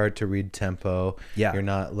at a chart to read tempo. Yeah. You're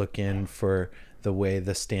not looking for the way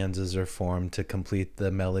the stanzas are formed to complete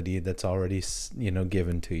the melody that's already,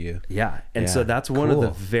 given to you. Yeah. And so that's one of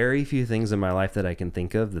the very few things in my life that I can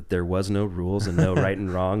think of, that there was no rules and no right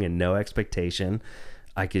and wrong and no expectation.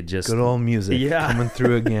 I could just... Good old music coming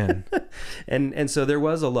through again. And so there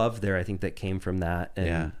was a love there, I think, that came from that,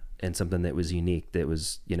 and something that was unique, that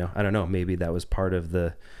was, I don't know, maybe that was part of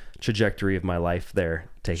the trajectory of my life there,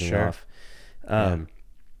 taking off. But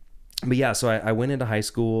so I went into high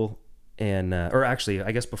school, and or actually,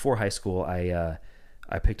 I guess before high school, I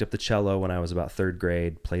picked up the cello when I was about 3rd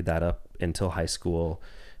grade, played that up until high school.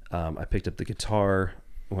 I picked up the guitar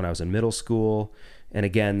when I was in middle school, And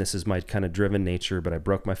again, this is my kind of driven nature, but I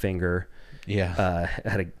broke my finger. Yeah.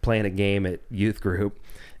 Playing a game at youth group,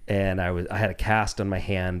 and I had a cast on my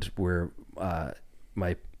hand where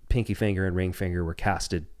my pinky finger and ring finger were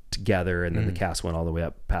casted together, and then the cast went all the way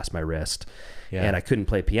up past my wrist. Yeah. And I couldn't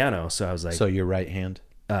play piano, so I was like, so your right hand?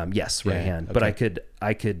 Yes, right hand. Okay. But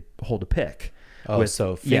I could hold a pick. Oh,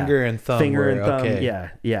 so finger and thumb. Okay.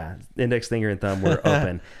 Yeah. Index finger and thumb were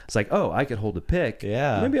open. It's like, oh, I could hold a pick.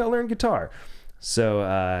 Yeah. Maybe I'll learn guitar.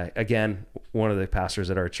 So again, one of the pastors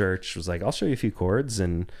at our church was like, I'll show you a few chords.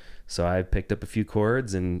 And so I picked up a few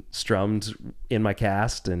chords and strummed in my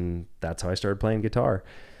cast, and that's how I started playing guitar.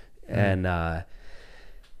 And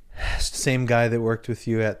same guy that worked with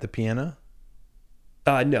you at the piano?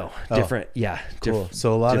 No, different. Yeah. Cool.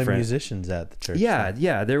 So a lot of musicians at the church. Yeah. So.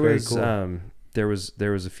 Yeah. There Very was, cool. there was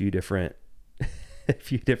a few different,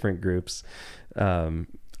 groups.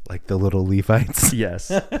 Like the Little Levites. Yes.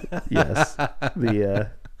 The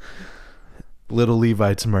Little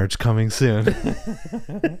Levites merch coming soon.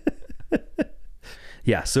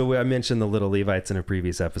 Yeah. So I mentioned the Little Levites in a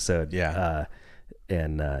previous episode. Yeah.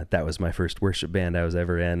 And that was my first worship band I was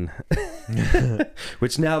ever in,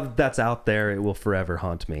 which now that that's out there, it will forever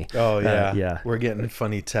haunt me. Oh yeah. Yeah. We're getting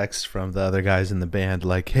funny texts from the other guys in the band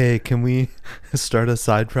like, hey, can we start a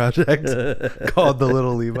side project called the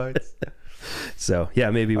Little Levites? So yeah,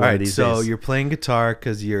 maybe one of these days. So you're playing guitar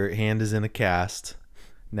because your hand is in a cast.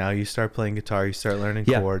 Now you start playing guitar, you start learning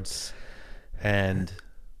chords, and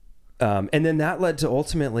then that led to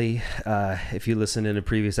ultimately, if you listen in a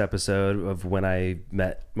previous episode of when I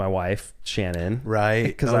met my wife, Shannon, right?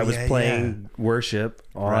 Because I was playing worship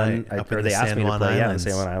on, or they asked me to play the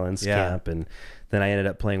San Juan Islands camp, and then I ended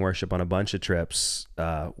up playing worship on a bunch of trips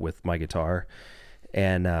with my guitar,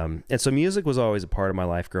 and so music was always a part of my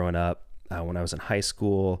life growing up. When I was in high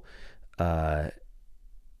school, I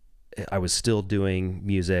was still doing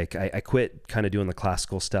music. I quit kind of doing the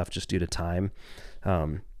classical stuff just due to time.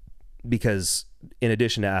 Because in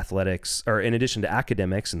addition to athletics, or in addition to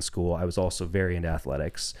academics in school, I was also very into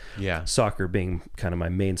athletics. Yeah. Soccer being kind of my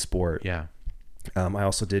main sport. Yeah. I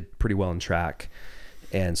also did pretty well in track.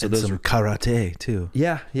 And so those were karate too.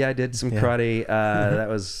 Yeah. I did some karate. That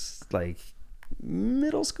was like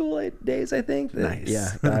middle school days, I think. Nice.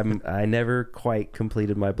 Yeah. I never quite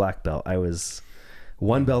completed my black belt. I was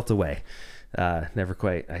one belt away. Never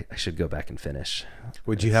quite. I should go back and finish.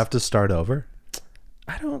 Would you have to start over?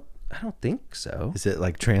 I don't think so. Is it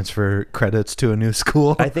like transfer credits to a new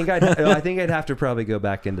school? I think I'd have to probably go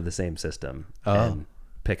back into the same system and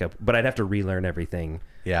pick up, but I'd have to relearn everything.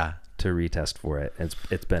 Yeah. To retest for it.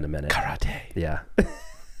 It's been a minute. Karate. Yeah.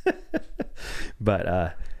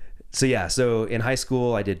 But so in high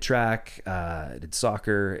school I did track, I did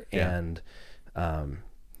soccer, and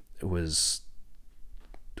was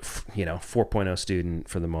 4.0 student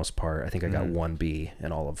for the most part. I think I got 1B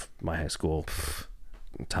in all of my high school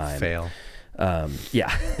time. Fail.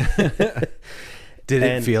 Yeah. Did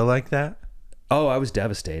it feel like that? Oh, I was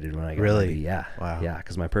devastated when I got really? 1B. Yeah. Wow. Yeah,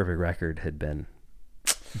 because my perfect record had been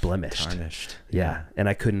blemished. Tarnished. Yeah. And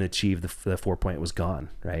I couldn't achieve the 4 point. It was gone,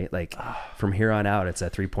 right? Like from here on out, it's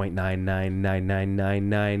at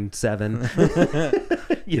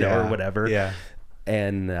 3.999997, or whatever. Yeah.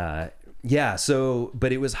 And but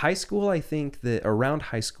it was high school, I think, that around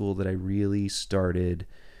high school that I really started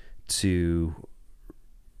to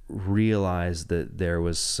realize that there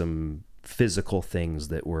was some physical things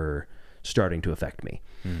that were starting to affect me.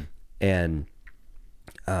 And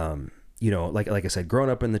like I said, growing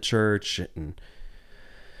up in the church, and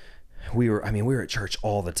we were at church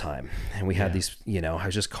all the time, and we had these, I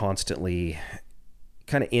was just constantly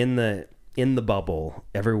kind of in the bubble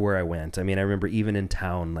everywhere I went. I mean, I remember even in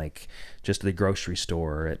town, like just the grocery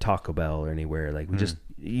store or at Taco Bell or anywhere, like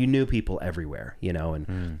you knew people everywhere,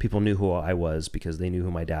 and people knew who I was because they knew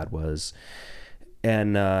who my dad was.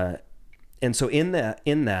 And so in that,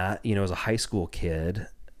 as a high school kid,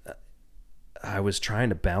 I was trying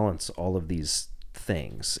to balance all of these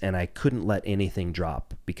things, and I couldn't let anything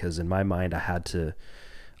drop, because in my mind I had to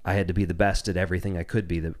be the best at everything I could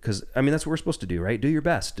be, because that's what we're supposed to do, right? Do your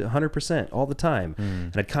best 100% all the time.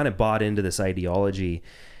 And I'd kind of bought into this ideology,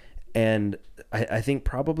 and I think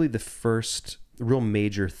probably the first real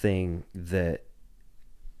major thing that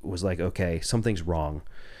was like, okay, something's wrong,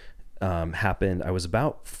 happened. I was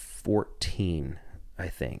about 14, I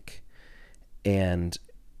think. And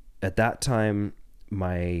at that time,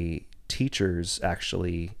 my teachers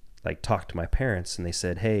actually like talked to my parents, and they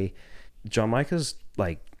said, hey, John Micah's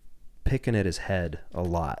like picking at his head a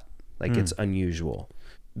lot. Like it's unusual.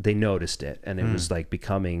 They noticed it, and it was like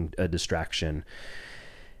becoming a distraction.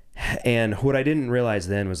 And what I didn't realize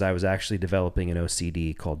then was I was actually developing an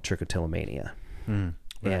OCD called trichotillomania. Right.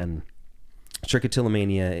 And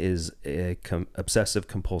trichotillomania is a obsessive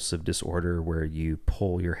compulsive disorder where you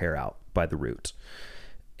pull your hair out by the root.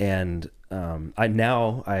 And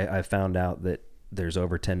I found out that there's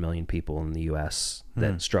over 10 million people in the U.S.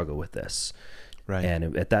 that struggle with this. Right.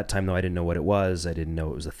 And at that time, though, I didn't know what it was. I didn't know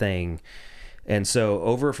it was a thing. And so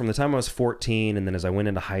over from the time I was 14, and then as I went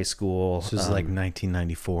into high school... This is like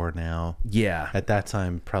 1994 now. Yeah. At that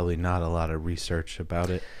time, probably not a lot of research about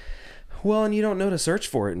it. Well, and you don't know to search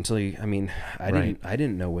for it until you... I mean, I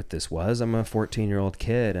didn't know what this was. I'm a 14-year-old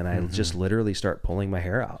kid, and I just literally start pulling my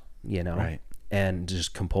hair out, you know? Right. And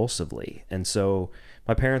just compulsively. And so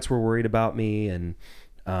my parents were worried about me, and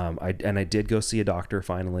I did go see a doctor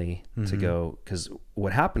finally to go... Because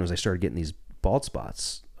what happened was I started getting these bald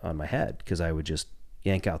spots on my head because I would just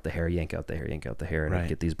yank out the hair, and I'd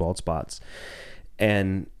get these bald spots.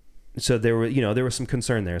 And so there was some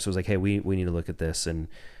concern there. So I was like, hey, we need to look at this. And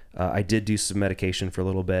I did do some medication for a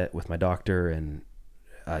little bit with my doctor, and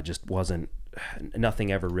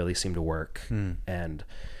nothing ever really seemed to work. And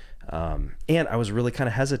I was really kind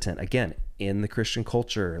of hesitant. Again, in the Christian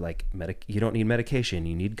culture, like you don't need medication,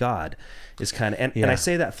 you need God is kind of, and I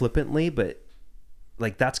say that flippantly, but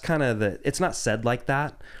like that's kind of it's not said like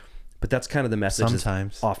that, but that's kind of the message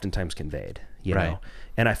that's oftentimes conveyed, you know?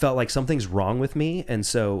 And I felt like something's wrong with me. And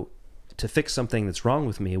so to fix something that's wrong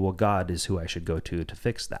with me, well, God is who I should go to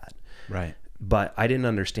fix that. Right. But I didn't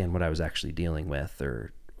understand what I was actually dealing with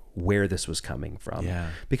or where this was coming from. Yeah.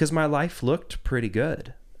 Because my life looked pretty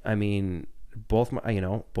good. I mean, both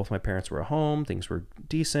my parents were at home, things were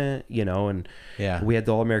decent, and we had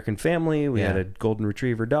the all-American family. We had a golden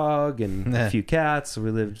retriever dog and a few cats.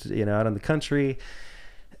 We lived, out in the country.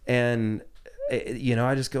 And,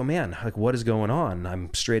 I just go, man, like what is going on?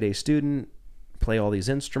 I'm straight A student, play all these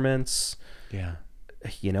instruments. Yeah.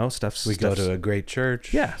 We go to a great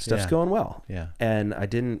church. Yeah. Stuff's going well. Yeah. And I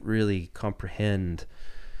didn't really comprehend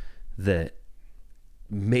that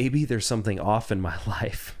maybe there's something off in my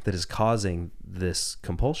life that is causing this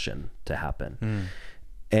compulsion to happen.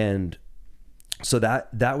 And so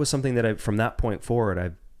that was something that from that point forward,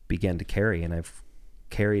 I began to carry, and I've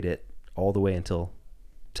carried it all the way until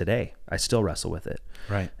today. I still wrestle with it.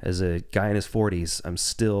 Right. As a guy in his 40s, I'm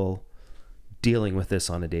still dealing with this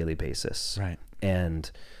on a daily basis. Right.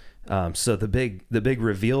 And so the big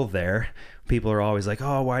reveal there, people are always like,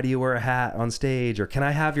 oh, why do you wear a hat on stage? Or can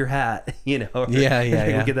I have your hat? We get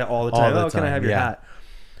that all the time. Can I have your hat?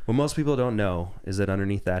 What most people don't know is that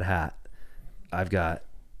underneath that hat, I've got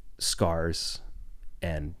scars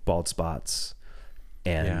and bald spots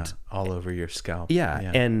and all over your scalp.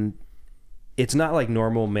 Yeah. And it's not like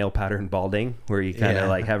normal male pattern balding where you kind of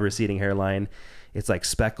like have a receding hairline. It's like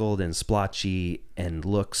speckled and splotchy and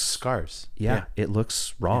looks... Scars. Yeah, it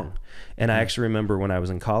looks wrong. Yeah. And I actually remember when I was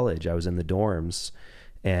in college, I was in the dorms,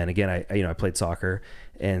 and again, I played soccer,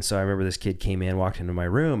 and so I remember this kid came in, walked into my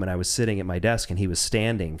room, and I was sitting at my desk, and he was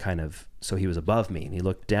standing kind of, so he was above me, and he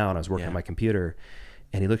looked down. I was working on my computer,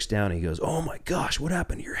 and he looks down, and he goes, oh my gosh, what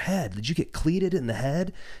happened to your head? Did you get cleated in the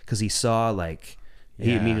head? Because he saw like...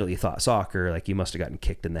 He immediately thought soccer, like you must have gotten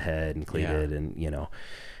kicked in the head and cleated, and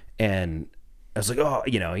and... I was like, oh,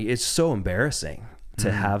 it's so embarrassing to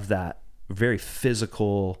have that very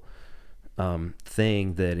physical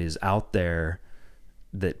thing that is out there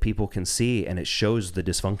that people can see, and it shows the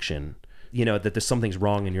dysfunction, that there's something's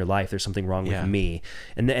wrong in your life. There's something wrong with me.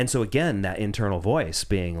 And so again, that internal voice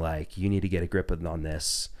being like, you need to get a grip on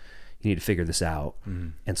this. You need to figure this out.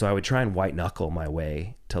 And so I would try and white knuckle my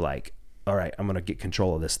way to like, all right, I'm going to get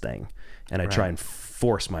control of this thing. And I try and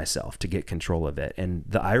force myself to get control of it. And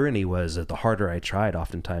the irony was that the harder I tried,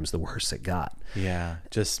 oftentimes the worse it got. Yeah.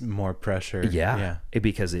 Just more pressure. Yeah.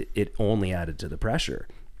 Because it only added to the pressure.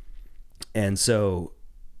 And so,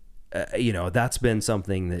 that's been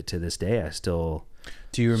something that to this day I still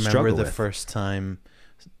Do you remember the first time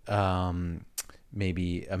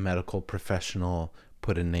maybe a medical professional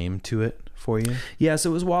put a name to it for you? Yeah. So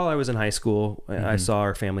it was while I was in high school. I saw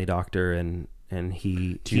our family doctor, and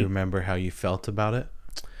he... Do you remember how you felt about it?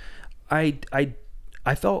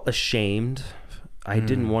 I felt ashamed. I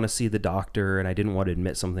didn't want to see the doctor, and I didn't want to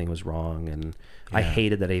admit something was wrong. And I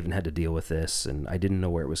hated that I even had to deal with this, and I didn't know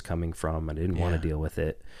where it was coming from. I didn't want to deal with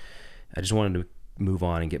it. I just wanted to move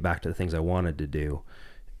on and get back to the things I wanted to do.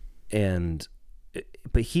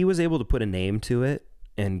 But he was able to put a name to it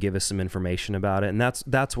and give us some information about it. And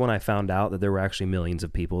that's when I found out that there were actually millions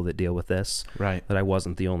of people that deal with this, right? That I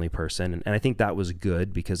wasn't the only person. And I think that was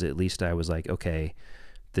good, because at least I was like, okay,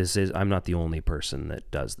 I'm not the only person that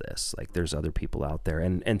does this. Like there's other people out there.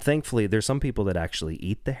 And thankfully there's some people that actually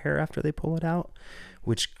eat the hair after they pull it out,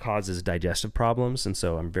 which causes digestive problems. And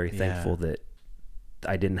so I'm very thankful that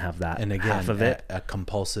I didn't have that. And again, half of it. A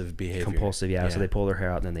compulsive behavior. Compulsive, yeah. So they pull their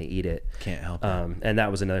hair out and then they eat it. Can't help it. And that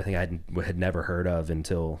was another thing I had never heard of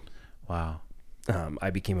until I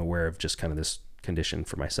became aware of just kind of this condition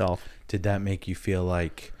for myself. Did that make you feel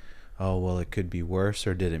like, oh, well, it could be worse,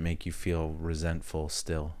 or did it make you feel resentful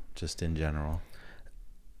still, just in general?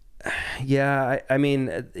 Yeah, I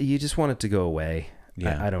mean, you just want it to go away.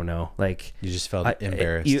 Yeah. I don't know. Like you just felt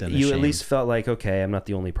embarrassed. You and ashamed. at least felt like, okay, I'm not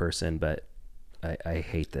the only person, but I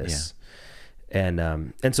hate this. Yeah.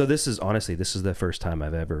 And so this is the first time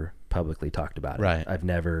I've ever publicly talked about it. Right.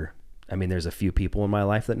 There's a few people in my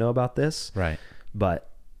life that know about this. Right. But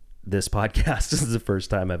this podcast is the first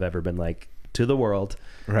time I've ever been like, to the world,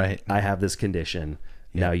 right, I have this condition.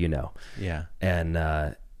 Now you know. Yeah.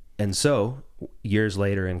 And so years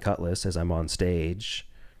later in Cutlass, as I'm on stage,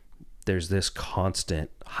 there's this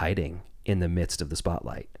constant hiding in the midst of the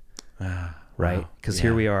spotlight. Right? Because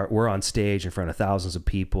here we're on stage in front of thousands of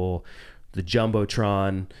people. The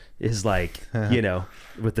Jumbotron is like,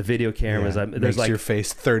 with the video cameras, there's makes like your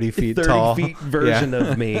face 30 feet tall. 30 feet version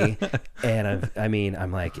of me. And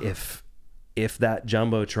I'm like, if that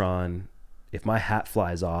Jumbotron, if my hat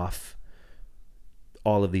flies off,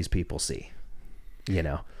 all of these people see,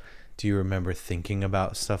 Do you remember thinking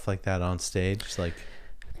about stuff like that on stage?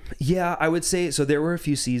 Yeah, I would say, so there were a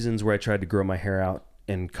few seasons where I tried to grow my hair out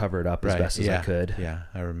and cover it up as best as I could. Yeah,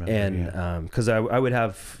 I remember. And because I would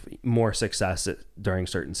have more success during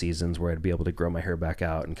certain seasons where I'd be able to grow my hair back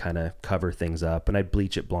out and kind of cover things up. And I'd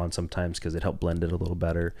bleach it blonde sometimes because it helped blend it a little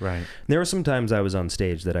better. Right. And there were some times I was on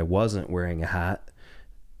stage that I wasn't wearing a hat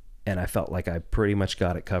and I felt like I pretty much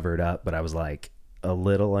got it covered up, but I was like a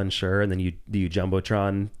little unsure. And then you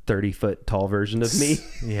Jumbotron 30-foot tall version of me.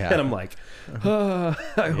 Yeah. And I'm like, I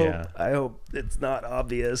hope it's not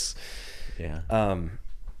obvious. Yeah.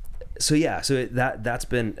 So that's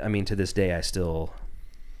been, to this day, I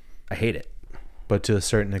hate it. But to a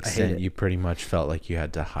certain extent, you pretty much felt like you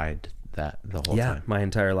had to hide that the whole time. Yeah, my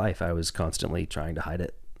entire life, I was constantly trying to hide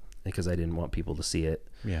it because I didn't want people to see it.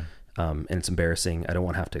 Yeah. And it's embarrassing. I don't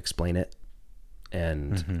want to have to explain it.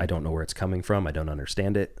 And I don't know where it's coming from. I don't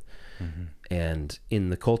understand it. Mm-hmm. And in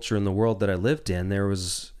the culture in the world that I lived in, there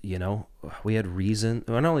was, we had reason.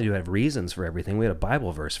 Well, not only do we have reasons for everything, we had a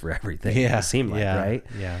Bible verse for everything. Yeah. It seemed like, right?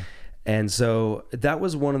 Yeah. And so that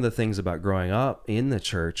was one of the things about growing up in the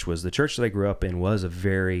church was the church that I grew up in was a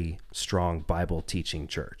very strong Bible teaching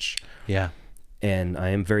church. Yeah. And I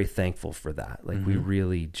am very thankful for that. Like we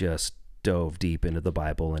really just dove deep into the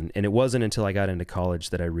Bible. And it wasn't until I got into college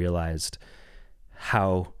that I realized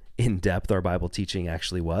how in depth our Bible teaching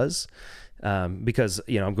actually was. Because,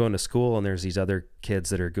 I'm going to school and there's these other kids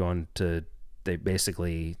that are they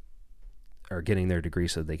basically are getting their degree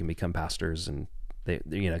so they can become pastors and they're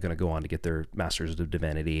going to go on to get their master's of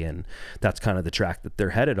divinity. And that's kind of the track that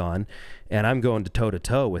they're headed on. And I'm going to toe to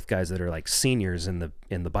toe with guys that are like seniors in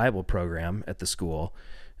the Bible program at the school.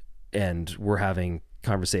 And we're having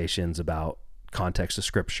conversations about context of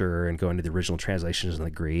scripture and going to the original translations in the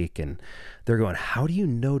Greek. And they're going, how do you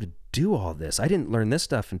know to do all this? I didn't learn this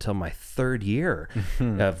stuff until my third year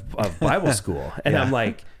of Bible school. And I'm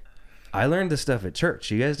like, I learned this stuff at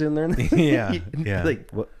church. You guys didn't learn that? Yeah.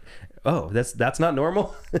 Like, what? Oh, that's not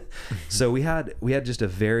normal. So we had just a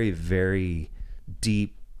very, very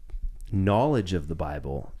deep knowledge of the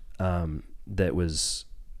Bible. That was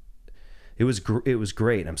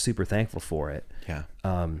great. I'm super thankful for it. Yeah.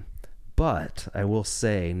 But I will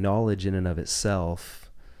say knowledge in and of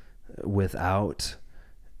itself without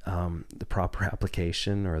the proper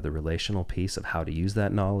application or the relational piece of how to use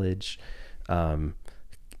that knowledge,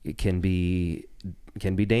 it can be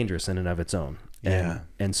dangerous in and of its own.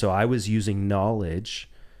 And so I was using knowledge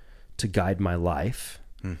to guide my life,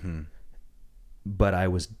 but I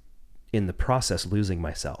was in the process losing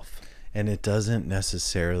myself. And it doesn't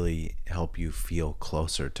necessarily help you feel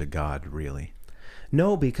closer to God, really.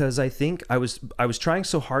 No, because I think I was trying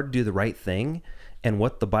so hard to do the right thing and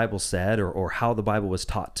what the Bible said or how the Bible was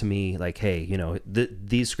taught to me, like, hey,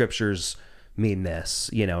 these scriptures mean this,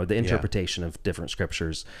 the interpretation of different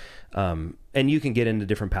scriptures. And you can get into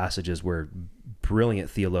different passages where brilliant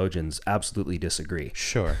theologians absolutely disagree.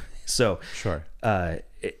 Sure. So sure.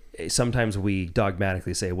 Sometimes we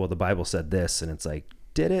dogmatically say, well, the Bible said this, and it's like,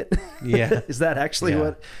 did it? Yeah. Is that actually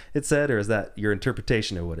what it said, or is that your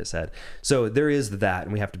interpretation of what it said? So there is that,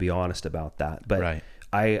 and we have to be honest about that. But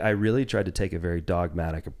I really tried to take a very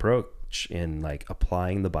dogmatic approach in like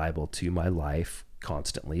applying the Bible to my life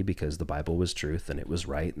constantly because the Bible was truth and it was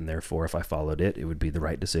right, and therefore if I followed it, it would be the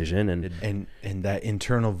right decision. And that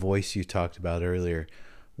internal voice you talked about earlier,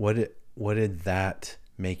 what did that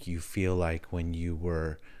make you feel like when you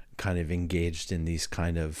were kind of engaged in these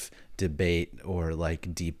kind of debate or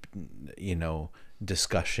like deep,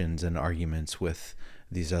 discussions and arguments with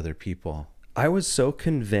these other people? I was so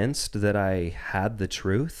convinced that I had the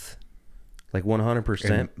truth, like 100%.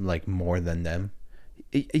 And like more than them?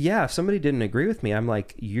 Yeah, if somebody didn't agree with me, I'm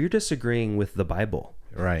like, you're disagreeing with the Bible.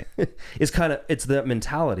 Right. It's that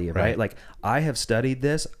mentality, right? Like, I have studied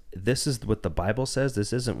this. This is what the Bible says.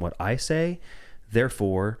 This isn't what I say.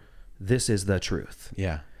 Therefore, this is the truth.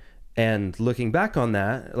 Yeah. And looking back on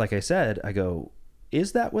that, like I said, I go,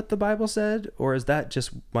 is that what the Bible said? Or is that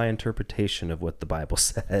just my interpretation of what the Bible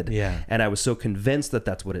said? Yeah. And I was so convinced that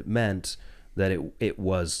that's what it meant, that it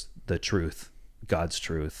was the truth, God's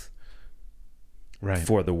truth, right,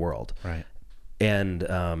 for the world. Right. And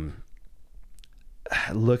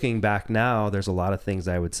looking back now, there's a lot of things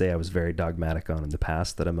I would say I was very dogmatic on in the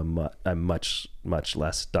past that I'm much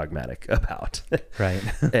less dogmatic about. Right.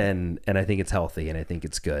 and I think it's healthy, and I think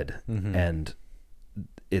it's good. Mm-hmm. And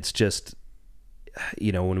it's just,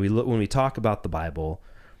 when we talk about the Bible,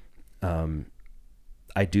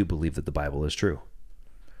 I do believe that the Bible is true.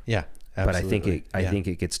 Yeah. Absolutely. But I think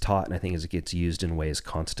it gets taught, and I think as it gets used in ways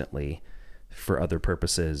constantly for other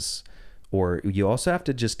purposes. Or you also have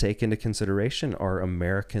to just take into consideration our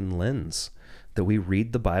American lens, that we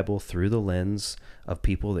read the Bible through the lens of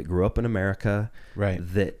people that grew up in America, right?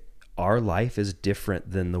 That our life is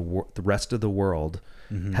different than the rest of the world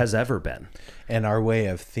has ever been. And our way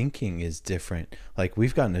of thinking is different. Like,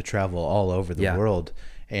 we've gotten to travel all over the world,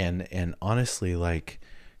 and honestly, like,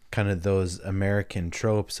 kind of those American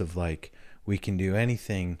tropes of like, we can do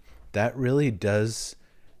anything, that really does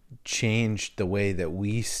change the way that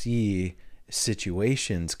we see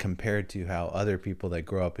situations compared to how other people that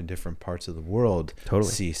grow up in different parts of the world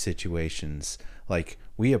see situations. Like,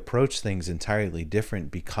 we approach things entirely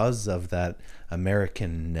different because of that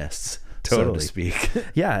Americanness, so to speak.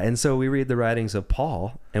 Yeah. And so we read the writings of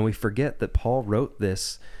Paul, and we forget that Paul wrote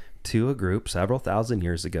this to a group several thousand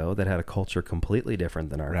years ago that had a culture completely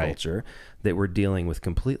different than our culture, that were dealing with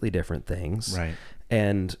completely different things. Right.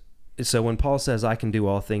 And so when Paul says, I can do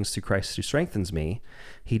all things through Christ who strengthens me,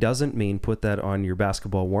 he doesn't mean put that on your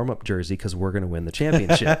basketball warm-up jersey because we're going to win the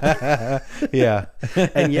championship. Yeah.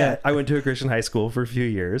 And yet I went to a Christian high school for a few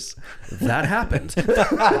years. That happened.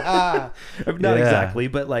 Not exactly,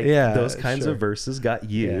 but like those kinds of verses got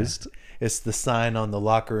used. Yeah. It's the sign on the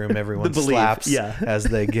locker room everyone slaps as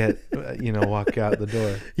they get, walk out the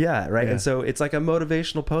door. Yeah, right. Yeah. And so it's like a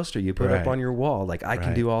motivational poster you put up on your wall. Like, I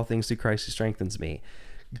can do all things through Christ who strengthens me.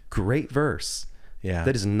 Great verse. Yeah.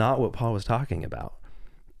 That is not what Paul was talking about.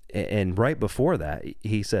 And right before that,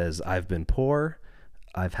 he says, I've been poor,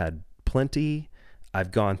 I've had plenty,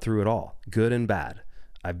 I've gone through it all, good and bad.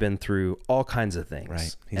 I've been through all kinds of things.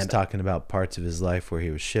 Right. He's talking about parts of his life where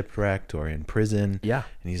he was shipwrecked or in prison. Yeah.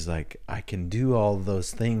 And he's like, I can do all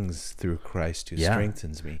those things through Christ who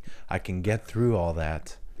strengthens me. I can get through all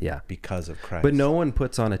that because of Christ. But no one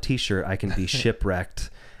puts on a t-shirt, I can be shipwrecked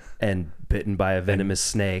and bitten by a venomous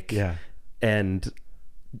snake and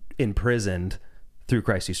imprisoned through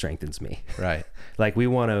Christ who strengthens me. Right. Like, we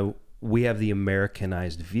have the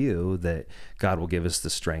Americanized view that God will give us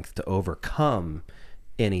the strength to overcome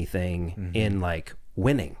anything in like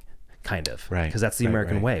winning, kind of, right? Because that's the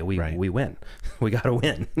American way. We win. We got to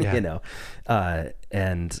win,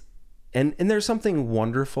 and there's something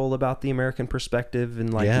wonderful about the American perspective,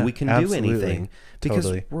 and like we can do anything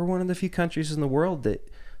because we're one of the few countries in the world that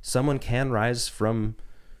someone can rise from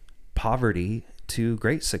poverty to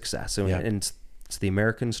great success. And it's the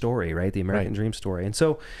American story, right? The American dream story. And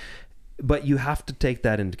so, but you have to take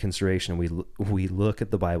that into consideration. We look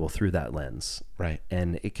at the Bible through that lens, right?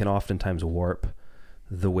 And it can oftentimes warp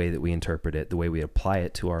the way that we interpret it, the way we apply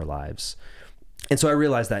it to our lives. And so I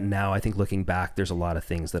realize that now. I think looking back, there's a lot of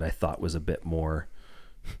things that I thought was a bit more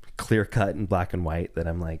clear cut and black and white that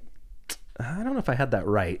I'm like, I don't know if I had that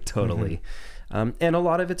right totally. And a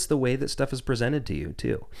lot of it's the way that stuff is presented to you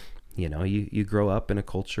too. You grow up in a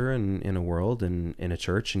culture and in a world and in a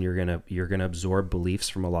church, and you're gonna absorb beliefs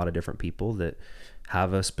from a lot of different people that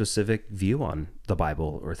have a specific view on the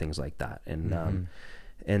Bible or things like that. And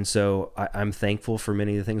and so I'm thankful for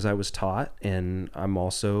many of the things I was taught, and I'm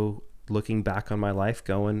also looking back on my life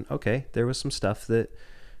going, okay, there was some stuff that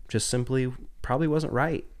just simply probably wasn't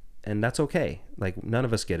right, and that's okay. Like, none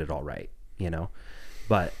of us get it all right,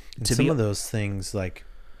 but some of those things, like,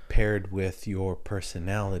 paired with your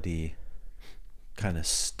personality, kind of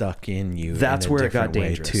stuck in you. That's in a where it got different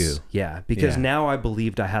way, dangerous too. Yeah, because Yeah. now I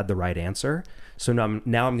believed I had the right answer, so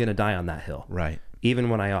now I'm going to die on that hill, Right. even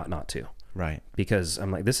when I ought not to, Right. because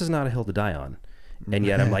I'm like, this is not a hill to die on, and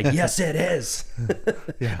yet I'm like, yes it is.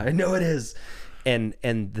 Yeah. I know it is. And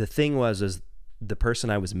the thing is the person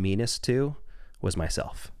I was meanest to was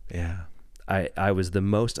myself. Yeah. I was the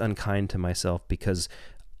most unkind to myself because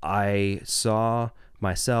I saw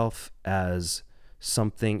myself as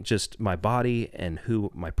something, just my body and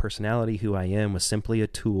my personality, who I am, was simply a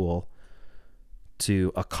tool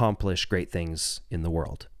to accomplish great things in the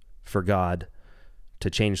world for God, to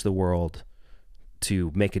change the world,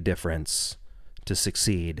 to make a difference, to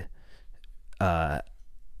succeed.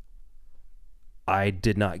 I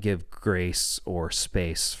did not give grace or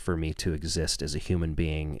space for me to exist as a human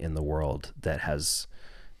being in the world that has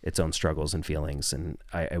its own struggles and feelings. And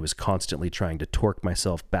I was constantly trying to torque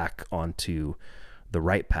myself back onto the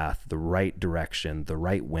right path, the right direction, the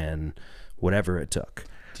right win, whatever it took.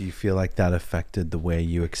 Do you feel like that affected the way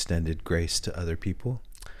you extended grace to other people?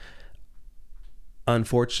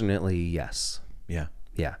 Unfortunately, yes. Yeah.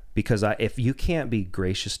 Yeah. Because if you can't be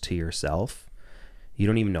gracious to yourself, you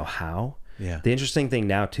don't even know how. Yeah. The interesting thing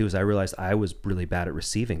now too is I realized I was really bad at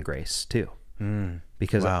receiving grace too,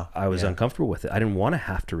 because Wow. I was Yeah. uncomfortable with it. I didn't want to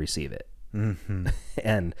have to receive it,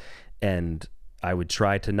 and I would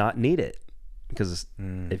try to not need it, because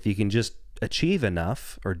if you can just achieve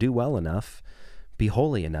enough or do well enough, be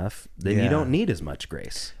holy enough, then you don't need as much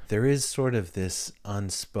grace. There is sort of this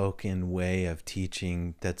unspoken way of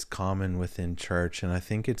teaching that's common within church, and I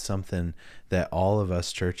think it's something that all of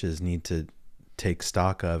us churches need to take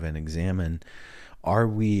stock of and examine. Are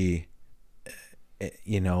we,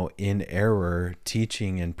 in error,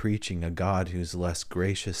 teaching and preaching a God who's less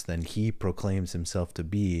gracious than he proclaims himself to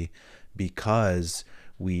be, because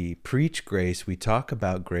we preach grace, we talk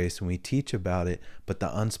about grace, and we teach about it, but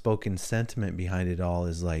the unspoken sentiment behind it all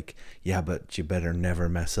is like, yeah, but you better never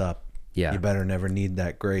mess up. Yeah. You better never need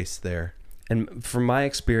that grace there. And from my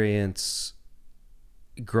experience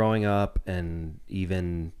growing up, and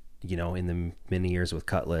even, in the many years with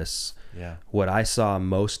Cutlass, Yeah. what I saw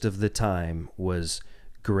most of the time was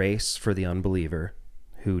grace for the unbeliever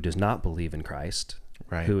who does not believe in Christ,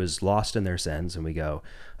 Right. who is lost in their sins. And we go,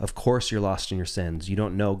 of course you're lost in your sins. You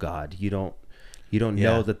don't know God. You don't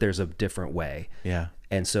know that there's a different way. Yeah.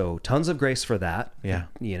 And so tons of grace for that. Yeah.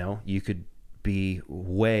 You could be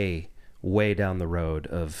way, way down the road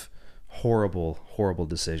of horrible, horrible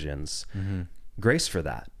decisions. Mm-hmm. Grace for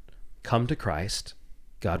that. Come to Christ.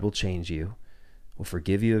 God will change you, will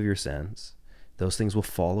forgive you of your sins. Those things will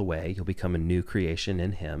fall away. You'll become a new creation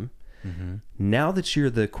in him. Mm-hmm. Now that you're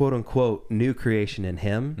the quote unquote new creation in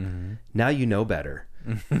him, now you know better.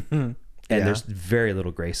 And there's very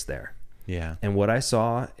little grace there. Yeah. And what I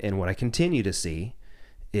saw and what I continue to see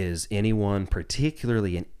is anyone,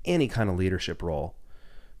 particularly in any kind of leadership role,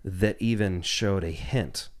 that even showed a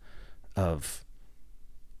hint of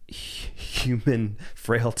human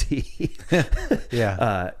frailty,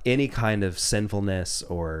 any kind of sinfulness,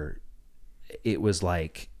 or it was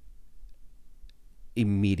like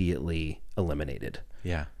immediately eliminated.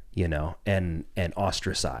 Yeah. And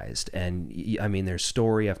ostracized. And I mean, there's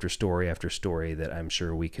story after story after story that I'm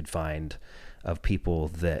sure we could find of people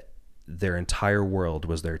that their entire world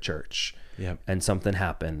was their church. Yep. And something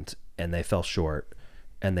happened and they fell short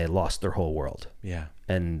and they lost their whole world. Yeah.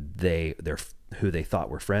 And they're who they thought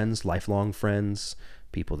were friends, lifelong friends,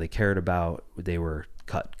 people they cared about, they were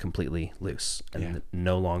cut completely loose and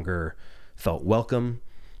no longer felt welcome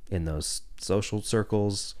in those social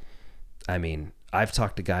circles. I mean, I've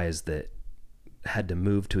talked to guys that had to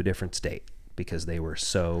move to a different state because they were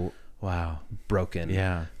so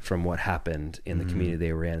broken from what happened in the community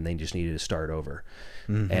they were in, and they just needed to start over.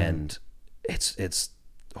 And it's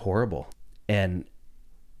horrible. And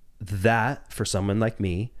that, for someone like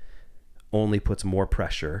me, only puts more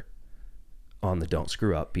pressure on the don't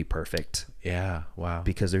screw up, be perfect. Yeah. Wow.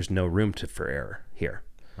 Because there's no room for error here.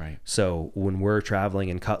 Right. So when we're traveling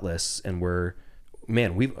in Cutlass and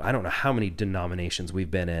I don't know how many denominations we've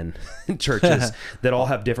been in churches that all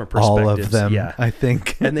have different perspectives. All of them, I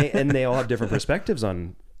think. and they all have different perspectives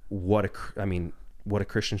on what a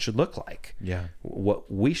Christian should look like. Yeah. What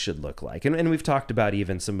we should look like. And we've talked about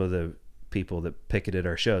even some of the people that picketed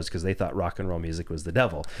our shows because they thought rock and roll music was the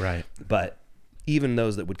devil. Right. But even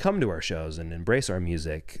those that would come to our shows and embrace our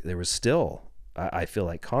music, there was still, I feel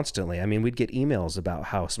like constantly, I mean, we'd get emails about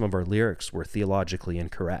how some of our lyrics were theologically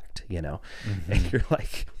incorrect, and you're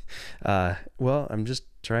like, well, I'm just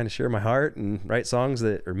trying to share my heart and write songs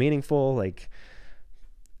that are meaningful. Like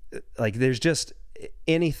there's just,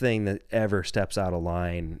 anything that ever steps out of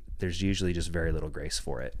line, there's usually just very little grace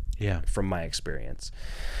for it. Yeah. From my experience.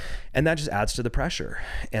 And that just adds to the pressure.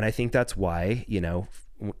 And I think that's why,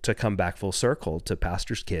 to come back full circle to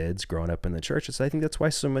pastors' kids growing up in the churches, I think that's why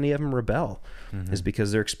so many of them rebel, is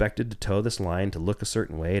because they're expected to toe this line, to look a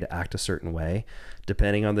certain way, to act a certain way,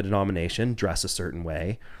 depending on the denomination, dress a certain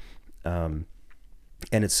way. And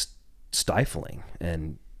it's stifling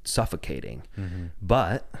and suffocating.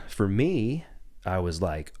 But for me, I was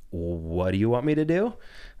like, well, what do you want me to do?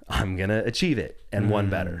 I'm going to achieve it and one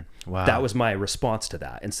better. Wow. That was my response to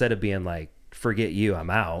that. Instead of being like, forget you, I'm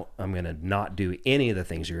out, I'm going to not do any of the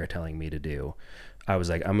things you're telling me to do. I was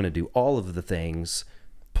like, I'm going to do all of the things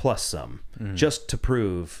plus some, just to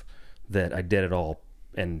prove that I did it all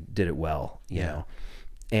and did it well, you know?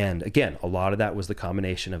 And again, a lot of that was the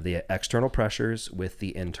combination of the external pressures with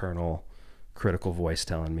the internal critical voice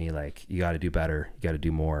telling me like, you got to do better, you got to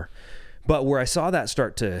do more. But where I saw that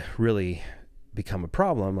start to really become a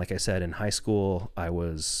problem, like I said, in high school, I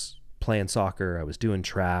was playing soccer, I was doing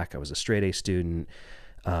track, I was a straight A student.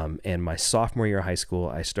 And my sophomore year of high school,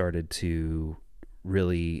 I started to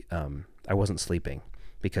really, I wasn't sleeping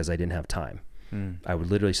because I didn't have time. I would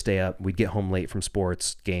literally stay up. We'd get home late from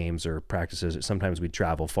sports games or practices. Or sometimes we'd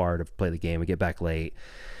travel far to play the game. We'd get back late.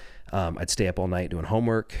 I'd stay up all night doing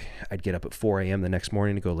homework. I'd get up at 4 a.m. the next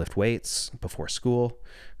morning to go lift weights before school.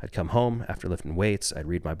 I'd come home after lifting weights. I'd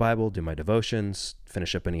read my Bible, do my devotions,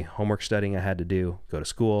 finish up any homework studying I had to do, go to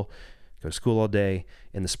school all day.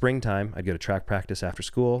 In the springtime, I'd go to track practice after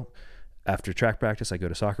school. After track practice, I go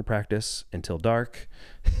to soccer practice until dark.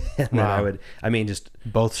 And then just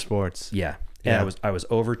both sports. Yeah. And I was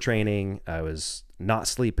overtraining. I was not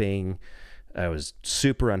sleeping. I was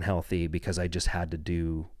super unhealthy because I just had to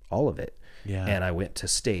do all of it. Yeah. And I went to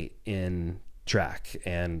state in track,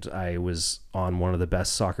 and I was on one of the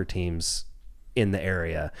best soccer teams in the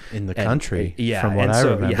area, in the country. Yeah. From what I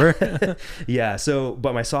remember. Yeah. Yeah. So,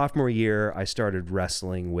 but my sophomore year, I started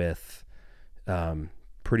wrestling with,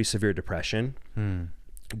 pretty severe depression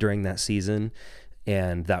during that season.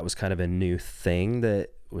 And that was kind of a new thing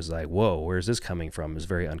that was like, whoa, where's this coming from? It was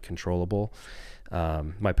very uncontrollable.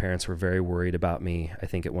 My parents were very worried about me. I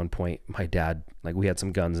think at one point my dad, like we had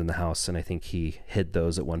some guns in the house, and I think he hid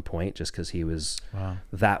those at one point just because he was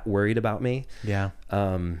that worried about me. Yeah.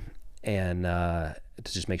 And to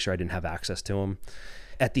just make sure I didn't have access to them.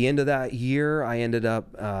 At the end of that year, I ended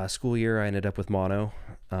up, school year, I ended up with mono.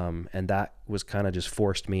 And that was kind of just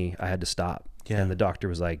forced me. I had to stop. Yeah. And the doctor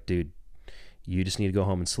was like, dude, you just need to go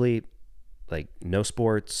home and sleep. Like no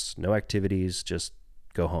sports, no activities, just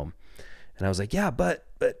go home. And I was like, yeah, but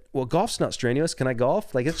well, golf's not strenuous. Can I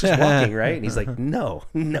golf? Like, it's just walking, right? And he's like, no,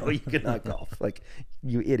 you cannot golf. Like,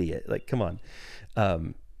 you idiot. Like, come on.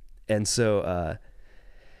 And so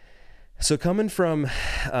coming from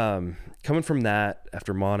that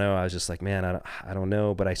after mono, I was just like, man, I don't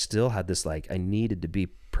know, but I still had this, like, I needed to be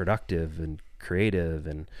productive and creative.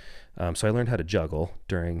 And, so I learned how to juggle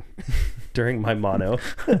during my mono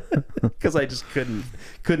because I just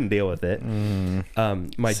couldn't deal with it.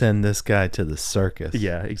 Send this guy to the circus.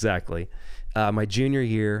 Yeah, exactly. My junior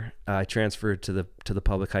year, I transferred to the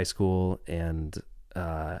public high school, and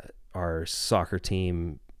our soccer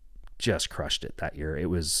team just crushed it that year. It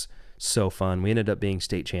was so fun. We ended up being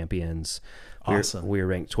state champions. Awesome. We were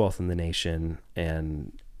ranked 12th in the nation,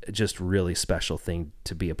 and just really special thing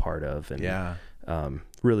to be a part of. And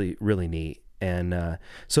really, really neat. And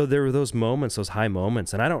so there were those moments, those high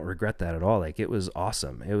moments, and I don't regret that at all. Like, it was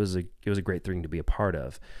awesome. It was a great thing to be a part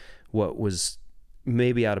of. What was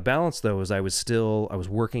maybe out of balance though was I was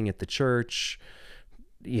working at the church.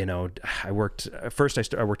 You know, I worked at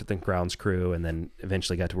the grounds crew, and then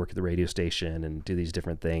eventually got to work at the radio station and do these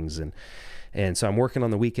different things. And so I'm working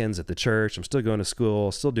on the weekends at the church. I'm still going to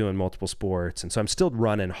school, still doing multiple sports. And so I'm still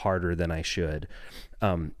running harder than I should.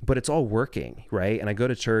 But it's all working, right? And I go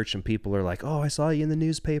to church, and people are like, oh, I saw you in the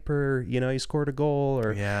newspaper, you know, you scored a goal,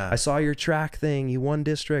 or I saw your track thing, you won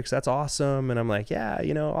districts. That's awesome. And I'm like, yeah,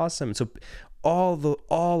 you know, awesome. So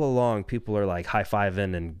all along, people are like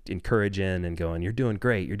high-fiving and encouraging and going, you're doing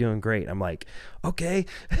great. I'm like, okay,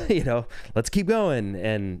 you know, let's keep going.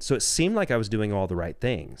 And so it seemed like I was doing all the right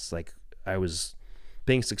things. Like, I was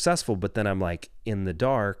being successful, but then I'm like in the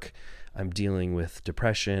dark. I'm dealing with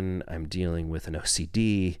depression. I'm dealing with an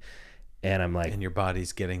OCD, and I'm like, and your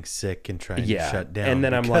body's getting sick and trying to shut down. And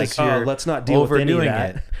then I'm like, oh, let's not deal with any of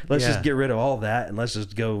that. Let's just get rid of all that, and let's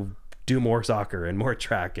just go do more soccer and more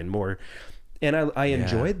track and more. And I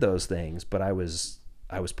enjoyed those things, but I was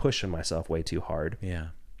pushing myself way too hard. Yeah.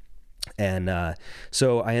 And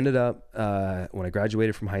so I ended up, when I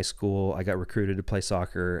graduated from high school, I got recruited to play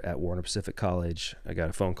soccer at Warner Pacific College. I got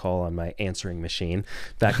a phone call on my answering machine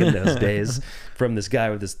back in those days from this guy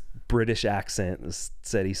with this British accent that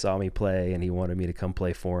said he saw me play and he wanted me to come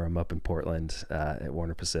play for him up in Portland at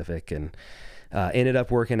Warner Pacific. And ended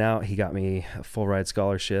up working out. He got me a full ride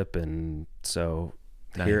scholarship. And so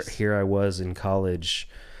here I was in college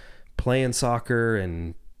playing soccer,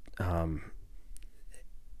 and now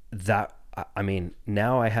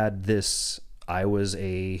I was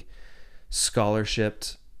a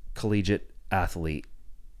scholarshiped collegiate athlete,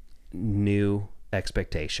 new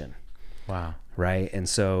expectation. Wow. Right. And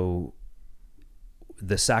so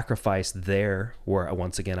the sacrifice there, where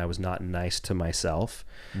once again, I was not nice to myself,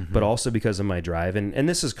 but also because of my drive. And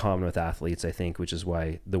this is common with athletes, I think, which is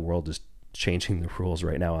why the world is changing the rules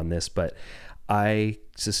right now on this. But I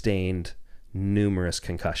sustained numerous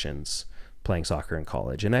concussions playing soccer in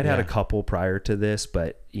college, and I'd had a couple prior to this,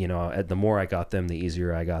 but the more I got them, the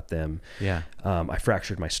easier I got them. Yeah. I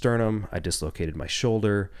fractured my sternum. I dislocated my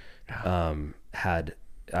shoulder.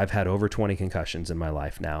 I've had over 20 concussions in my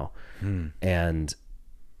life now. And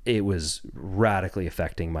it was radically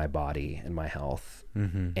affecting my body and my health.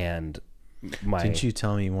 And didn't you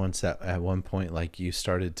tell me once that at one point, like, you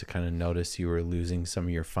started to kind of notice you were losing some of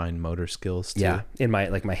your fine motor skills too? Yeah. In my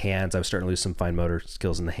hands, I was starting to lose some fine motor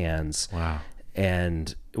skills in the hands. Wow.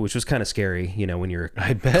 And which was kind of scary, when you're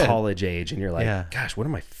college age and you're like, gosh, what are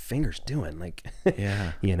my fingers doing? Like,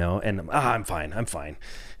 and I'm fine.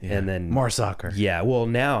 Yeah. And then more soccer. Yeah. Well,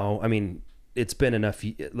 now, it's been enough,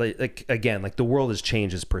 like again, like the world has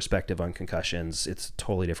changed its perspective on concussions. It's a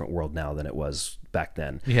totally different world now than it was back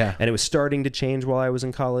then. Yeah. And it was starting to change while I was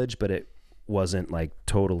in college, but it wasn't like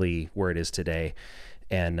totally where it is today.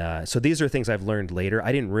 And so these are things I've learned later.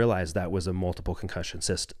 I didn't realize that was a multiple concussion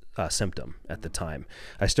symptom at the time.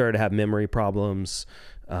 I started to have memory problems.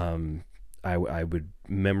 I would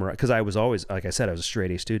memorize, because I was always, like I said, I was a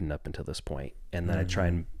straight A student up until this point. And then I'd try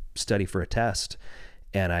and study for a test,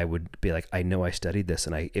 and I would be like, I know I studied this.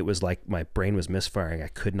 And it was like my brain was misfiring. I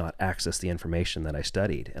could not access the information that I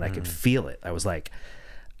studied, and I could feel it. I was like,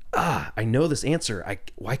 I know this answer.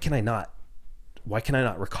 Why can I not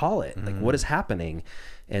recall it? Like, what is happening?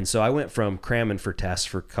 And so I went from cramming for tests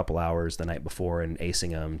for a couple hours the night before and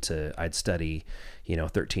acing them to I'd study,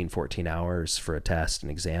 13, 14 hours for a test, an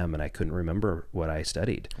exam, and I couldn't remember what I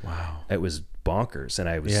studied. Wow. It was bonkers. And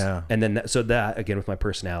I was, and then, so that again, with my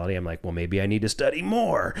personality, I'm like, well, maybe I need to study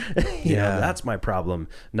more. That's my problem.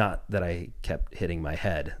 Not that I kept hitting my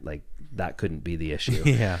head. Like, that couldn't be the issue.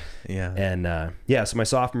 Yeah. And, so my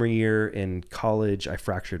sophomore year in college, I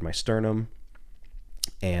fractured my sternum.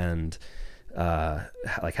 And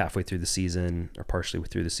like halfway through the season, or partially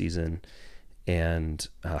through the season, and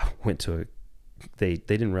went to they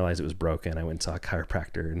didn't realize it was broken. I went and saw a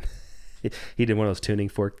chiropractor, and he did one of those tuning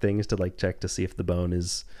fork things to like check to see if the bone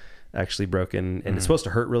is actually broken. And it's supposed to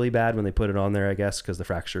hurt really bad when they put it on there, I guess, because the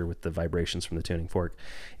fracture with the vibrations from the tuning fork,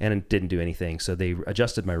 and it didn't do anything. So they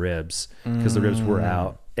adjusted my ribs because the ribs were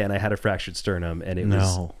out, and I had a fractured sternum, and it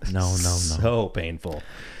was so painful.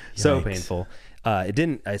 Yikes. So painful. It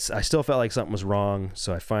didn't, I still felt like something was wrong.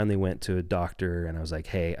 So I finally went to a doctor, and I was like,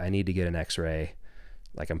 hey, I need to get an x-ray.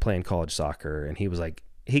 Like, I'm playing college soccer. And he was like,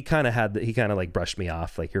 he kind of like brushed me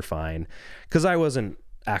off. Like, you're fine. 'Cause I wasn't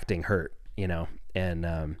acting hurt,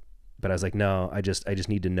 and, but I was like, no, I just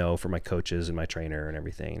need to know for my coaches and my trainer and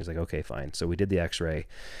everything. And he's like, okay, fine. So we did the x-ray.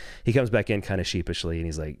 He comes back in kind of sheepishly, and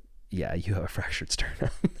he's like, yeah, you have a fractured sternum.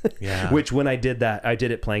 Yeah. Which, when I did that, I did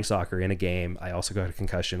it playing soccer in a game. I also got a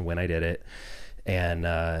concussion when I did it.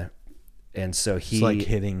 And so it's like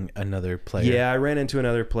hitting another player. Yeah, I ran into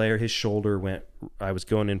another player. His shoulder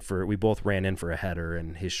we both ran in for a header,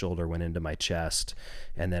 and his shoulder went into my chest,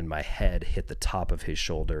 and then my head hit the top of his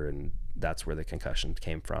shoulder, and that's where the concussion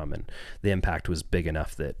came from. And the impact was big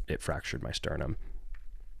enough that it fractured my sternum.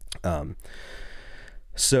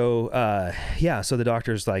 So the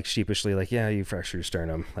doctor's like sheepishly like, yeah, you fractured your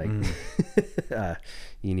sternum. Like,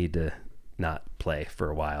 you need to not play for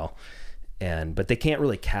a while. But they can't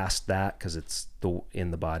really cast that because it's in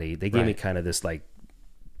the body. They gave me kind of this like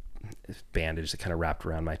bandage that kind of wrapped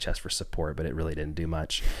around my chest for support, but it really didn't do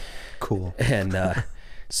much. Cool. And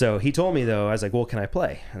so he told me, though, I was like, well, can I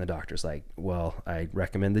play? And the doctor's like, well, I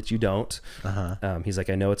recommend that you don't. He's like,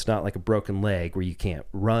 I know it's not like a broken leg where you can't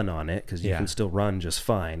run on it, because you can still run just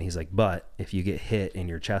fine. He's like, but if you get hit in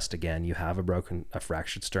your chest again, you have a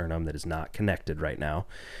fractured sternum that is not connected right now.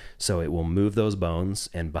 So it will move those bones,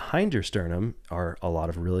 and behind your sternum are a lot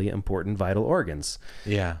of really important vital organs.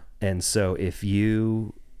 Yeah. And so if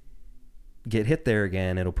you get hit there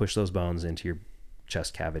again, it'll push those bones into your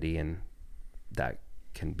chest cavity, and that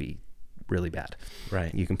can be really bad.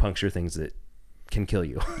 Right. You can puncture things that can kill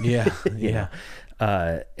you. Yeah. You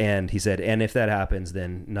know? And he said, and if that happens,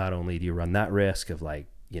 then not only do you run that risk of like,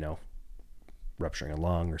 you know, rupturing a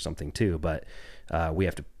lung or something too, but we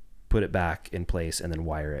have to put it back in place and then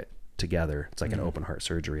wire it together. It's like an open heart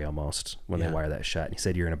surgery almost when they wire that shut. And he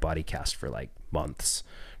said, you're in a body cast for like months,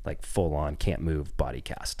 like full on, can't move body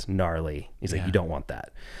cast, gnarly. He's like, you don't want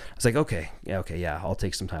that. I was like, okay, I'll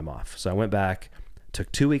take some time off. So I went back,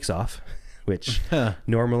 took 2 weeks off, which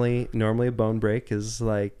normally a bone break is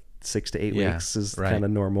like 6 to 8 weeks is kind of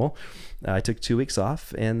normal. I took 2 weeks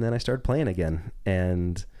off, and then I started playing again.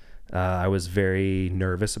 And I was very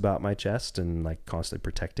nervous about my chest and like constantly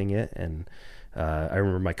protecting it. And I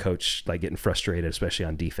remember my coach like getting frustrated, especially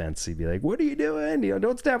on defense. He'd be like, "What are you doing? You know,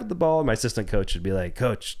 don't snap at the ball." And my assistant coach would be like,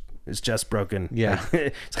 "Coach, his chest broken." Yeah.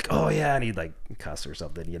 Like, it's like, "Oh yeah," and he'd like cuss or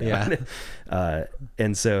something, you know. Yeah.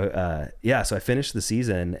 And so so I finished the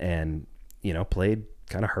season and, you know, played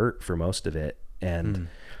kind of hurt for most of it. And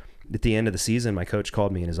at the end of the season, my coach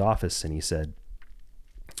called me in his office and he said,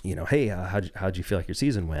 you know, "Hey, how'd you feel like your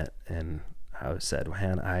season went?" And I said,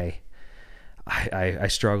 "Man, I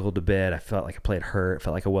struggled a bit. I felt like I played hurt.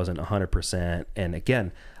 Felt like I wasn't 100%. And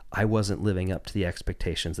again, I wasn't living up to the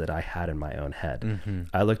expectations that I had in my own head.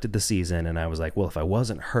 I looked at the season and I was like, well, if I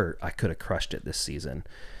wasn't hurt, I could have crushed it this season.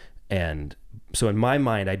 And so in my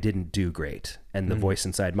mind, I didn't do great. And the voice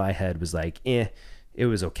inside my head was like, it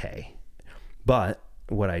was okay. But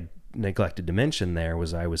what I neglected to mention there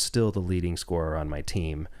was I was still the leading scorer on my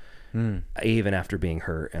team, even after being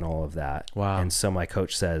hurt and all of that. Wow. And so my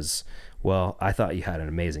coach says, well, I thought you had an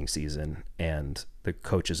amazing season, and the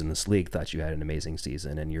coaches in this league thought you had an amazing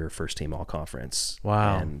season, and you're first team all conference.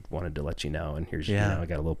 Wow. And wanted to let you know. And here's, you know, I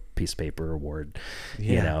got a little piece of paper award,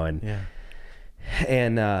 you know,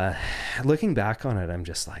 and looking back on it, I'm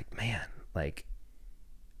just like, man, like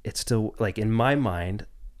it's still like in my mind,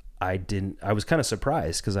 I was kind of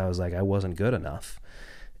surprised because I was like, I wasn't good enough.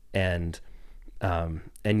 And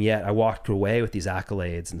yet I walked away with these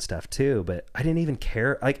accolades and stuff too, but I didn't even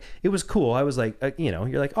care. Like, it was cool. I was like, you know,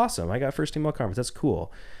 you're like, awesome, I got first team all conference. That's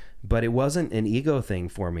cool. But it wasn't an ego thing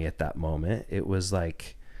for me at that moment. It was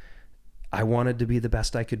like, I wanted to be the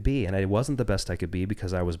best I could be. And I wasn't the best I could be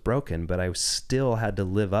because I was broken, but I still had to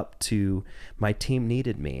live up to, my team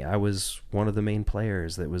needed me. I was one of the main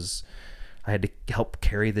players I had to help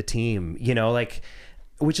carry the team, you know, like,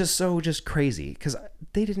 which is so just crazy because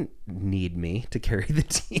they didn't need me to carry the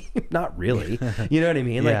team. Not really. You know what I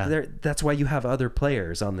mean? Like that's why you have other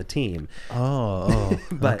players on the team. Oh,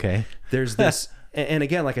 but okay. There's this, and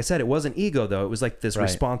again, like I said, it wasn't ego though. It was like this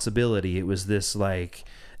responsibility. It was this like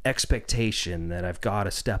expectation that I've got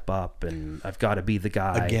to step up and I've got to be the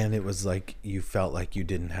guy. Again, it was like you felt like you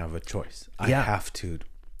didn't have a choice. I have to,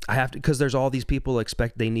 because there's all these people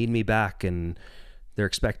they need me back and they're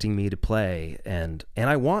expecting me to play, and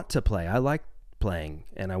I want to play. I like playing,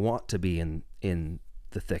 and I want to be in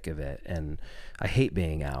the thick of it, and I hate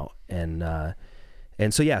being out. And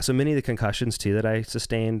so many of the concussions too that I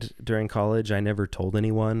sustained during college, I never told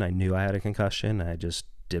anyone. I knew I had a concussion. I just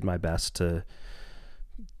did my best to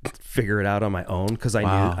figure it out on my own because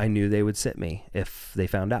I knew they would sit me if they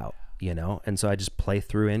found out, you know. And so I just play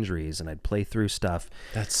through injuries and I'd play through stuff.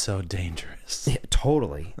 That's so dangerous. Yeah,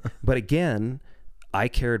 totally. But again, I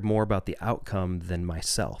cared more about the outcome than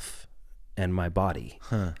myself and my body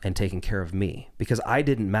and taking care of me because I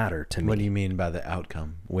didn't matter to me. What do you mean by the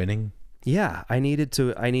outcome? Winning? Yeah, I needed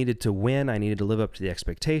to win. I needed to live up to the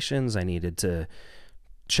expectations. I needed to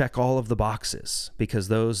check all of the boxes because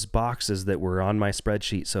those boxes that were on my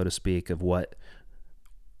spreadsheet, so to speak, of what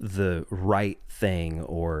the right thing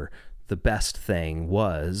or the best thing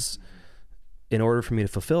was, in order for me to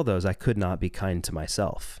fulfill those, I could not be kind to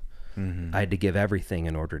myself. I had to give everything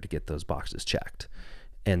in order to get those boxes checked.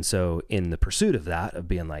 And so in the pursuit of that, of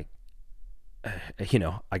being like, you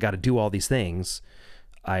know, I got to do all these things,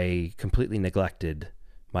 I completely neglected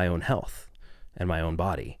my own health and my own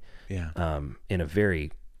body. In a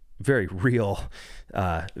very, very real,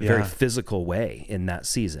 very physical way in that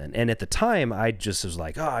season. And at the time I just was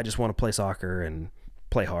like, I just want to play soccer and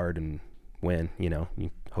play hard and win, you know, you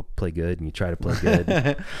hope play good and you try to play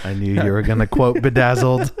good. I knew you were going to quote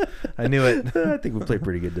Bedazzled. I knew it. I think we played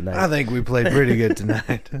pretty good tonight. I think we played pretty good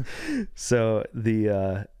tonight. So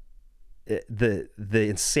the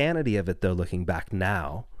insanity of it though, looking back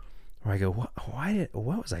now, where I go, what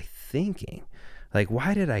was I thinking? Like,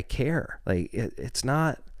 why did I care? Like, it's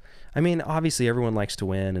not, I mean, obviously everyone likes to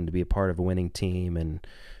win and to be a part of a winning team,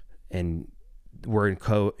 and we're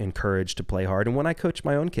encouraged to play hard. And when I coach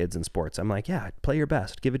my own kids in sports, I'm like, yeah, play your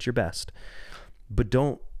best, give it your best. but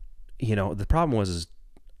don't, the problem is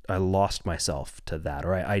I lost myself to that,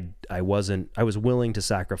 or I was willing to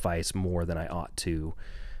sacrifice more than I ought to.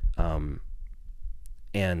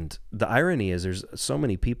 And the irony is there's so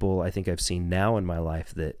many people I think I've seen now in my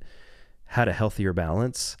life that had a healthier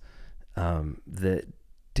balance, that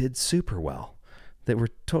did super well, that were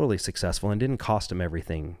totally successful and didn't cost them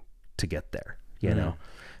everything to get there, you know?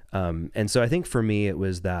 And so I think for me, it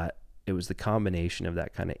was the combination of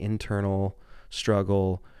that kind of internal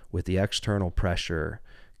struggle with the external pressure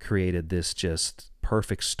created this just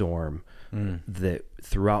perfect storm that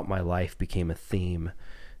throughout my life became a theme.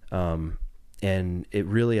 And it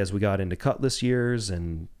really, as we got into Cutlass years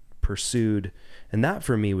and pursued, and that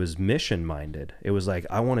for me was mission minded. It was like,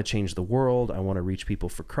 I want to change the world. I want to reach people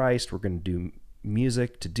for Christ. We're going to do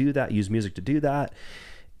music to do that, use music to do that.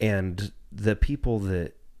 And the people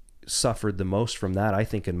that suffered the most from that, I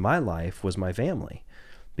think in my life, was my family,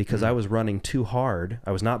 because I was running too hard.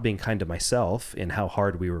 I was not being kind to myself in how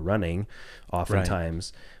hard we were running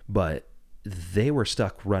oftentimes, but they were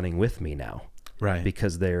stuck running with me now,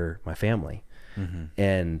 because they're my family.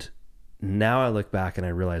 And now I look back and I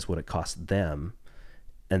realize what it cost them,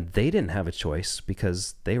 and they didn't have a choice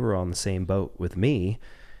because they were on the same boat with me.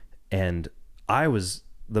 And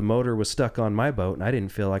the motor was stuck on my boat, and I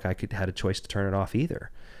didn't feel like I had a choice to turn it off either.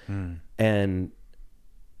 And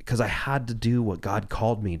because I had to do what God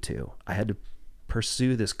called me to, I had to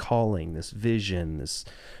pursue this calling, this vision, this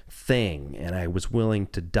thing. And I was willing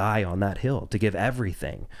to die on that hill, to give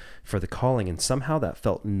everything for the calling. And somehow that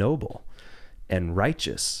felt noble and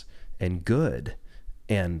righteous and good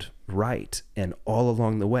and right. And all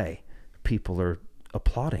along the way, people are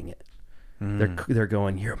applauding it. They're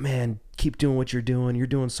going, keep doing what you're doing. You're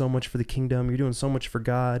doing so much for the kingdom. You're doing so much for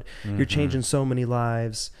God. You're changing so many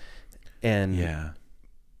lives. And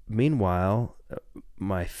meanwhile,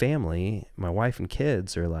 my family, my wife and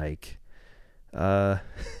kids are like,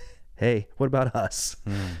 hey, what about us?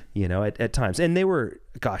 At times. And they were,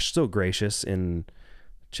 so gracious in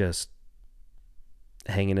just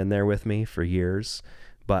hanging in there with me for years.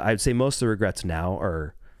 But I'd say most of the regrets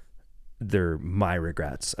now they're my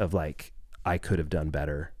regrets of like, I could have done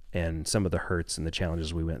better. And some of the hurts and the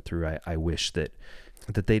challenges we went through, I wish that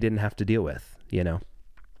they didn't have to deal with,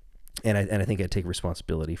 And I think I take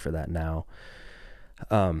responsibility for that now.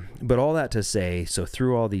 But all that to say, so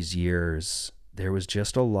through all these years, there was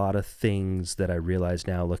just a lot of things that I realize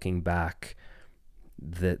now looking back,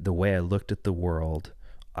 that the way I looked at the world,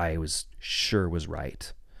 I was sure was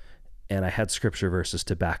right. And I had scripture verses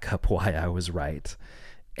to back up why I was right.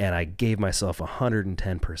 And I gave myself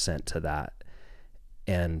 110% to that.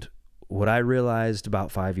 And what I realized about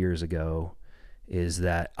 5 years ago is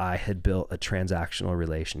that I had built a transactional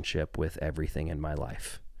relationship with everything in my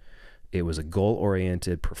life. It was a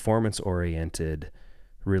goal-oriented, performance-oriented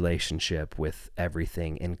relationship with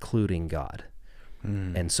everything, including God.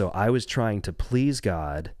 And so I was trying to please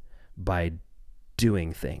God by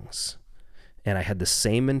doing things. And I had the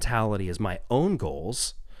same mentality as my own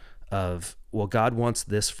goals of, well, God wants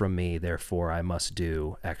this from me, therefore I must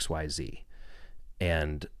do X, Y, Z.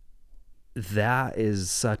 And that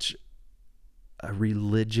is such a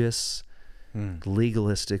religious,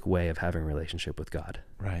 legalistic way of having a relationship with God.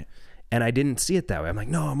 Right. And I didn't see it that way. I'm like,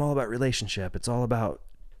 no, I'm all about relationship. It's all about,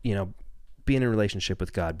 being in a relationship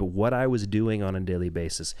with God. But what I was doing on a daily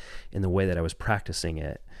basis in the way that I was practicing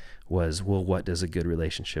it was, well, what does a good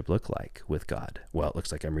relationship look like with God? Well, it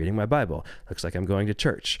looks like I'm reading my Bible. Looks like I'm going to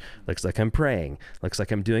church. Looks like I'm praying. Looks like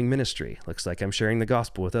I'm doing ministry. Looks like I'm sharing the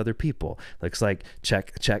gospel with other people. Looks like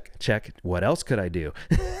check. What else could I do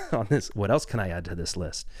on this? What else can I add to this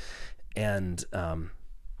list? And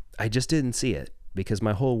I just didn't see it, because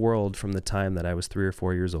my whole world from the time that I was 3 or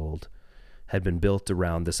 4 years old had been built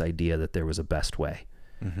around this idea that there was a best way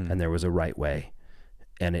and there was a right way.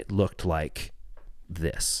 And it looked like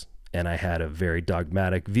this. And I had a very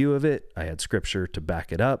dogmatic view of it. I had scripture to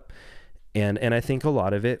back it up. And I think a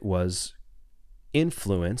lot of it was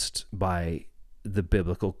influenced by the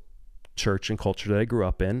biblical church and culture that I grew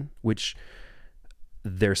up in, which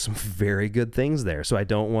there's some very good things there. So I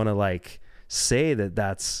don't want to say that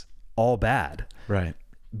that's all bad. Right.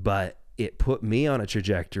 But it put me on a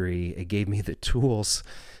trajectory. It gave me the tools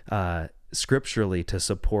scripturally to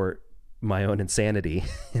support my own insanity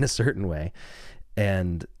in a certain way.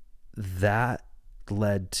 And that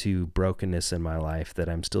led to brokenness in my life that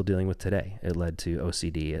I'm still dealing with today. It led to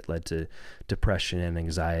OCD. It led to depression and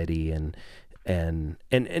anxiety, and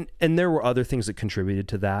there were other things that contributed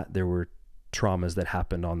to that. There were traumas that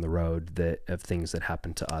happened on the road of things that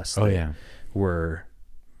happened to us that were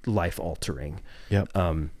life altering. Yep.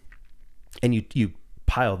 And you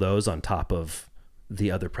pile those on top of the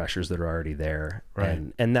other pressures that are already there. Right.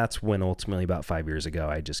 And that's when ultimately about 5 years ago,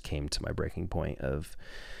 I just came to my breaking point of,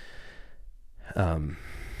 I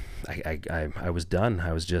was done.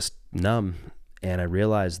 I was just numb. And I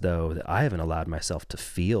realized though that I haven't allowed myself to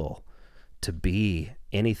feel, to be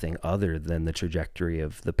anything other than the trajectory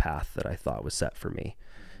of the path that I thought was set for me.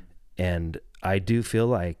 And I do feel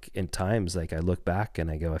like in times, like I look back and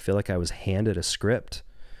I go, I feel like I was handed a script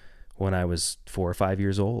when I was 4 or 5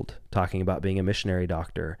 years old, talking about being a missionary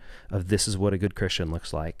doctor, of this is what a good Christian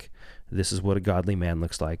looks like. This is what a godly man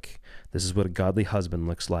looks like. This is what a godly husband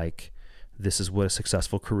looks like. This is what a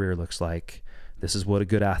successful career looks like. This is what a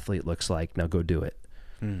good athlete looks like. Now go do it.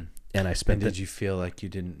 And I spent. And did you feel like you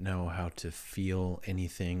didn't know how to feel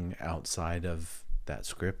anything outside of that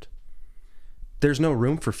script? There's no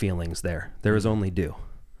room for feelings there. There is only do.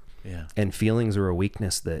 Yeah. And feelings are a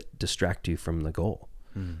weakness that distract you from the goal.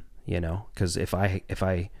 You know, because if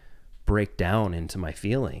I break down into my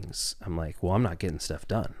feelings, I'm like, well, I'm not getting stuff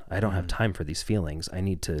done. I don't have time for these feelings. I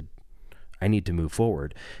need to move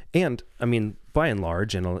forward. And I mean, by and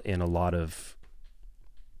large, in a lot of,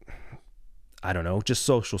 I don't know, just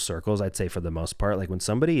social circles, I'd say for the most part, like when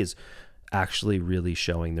somebody is actually really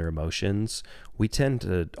showing their emotions, we tend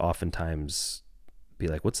to oftentimes be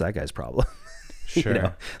like, what's that guy's problem? Sure. You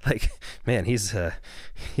know, like, man, he's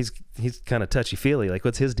kind of touchy feely. Like,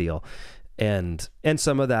 what's his deal? And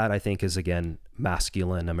some of that I think is, again,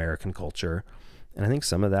 masculine American culture. And I think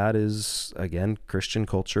some of that is, again, Christian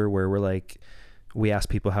culture, where we're like, we ask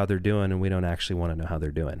people how they're doing and we don't actually want to know how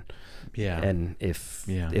they're doing. Yeah. And if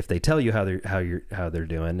they tell you how they're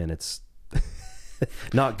doing and it's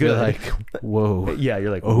not good, you're like, whoa. Yeah.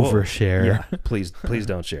 You're like, overshare. Yeah, please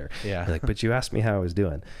don't share. Yeah. You're like, but you asked me how I was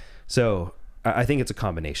doing. So I think it's a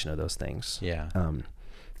combination of those things. Yeah.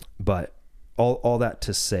 But all that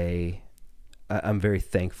to say, I'm very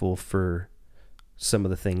thankful for some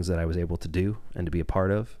of the things that I was able to do and to be a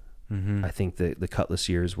part of. I think that the Cutlass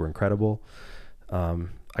years were incredible.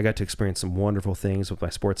 I got to experience some wonderful things with my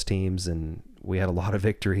sports teams, and we had a lot of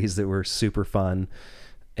victories that were super fun.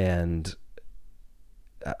 And,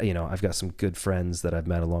 you know, I've got some good friends that I've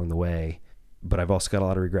met along the way, but I've also got a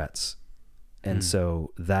lot of regrets. And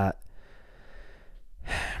so that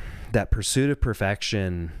pursuit of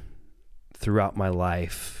perfection throughout my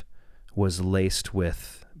life was laced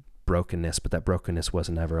with brokenness, but that brokenness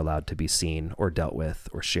wasn't ever allowed to be seen or dealt with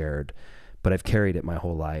or shared. But I've carried it my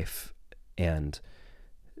whole life. And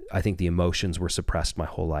I think the emotions were suppressed my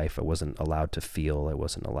whole life. I wasn't allowed to feel. I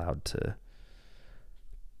wasn't allowed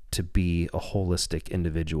to be a holistic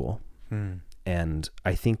individual. And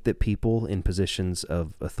I think that people in positions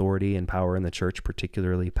of authority and power in the church,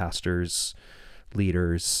 particularly pastors,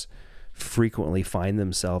 leaders, frequently find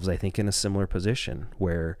themselves, I think, in a similar position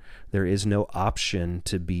where there is no option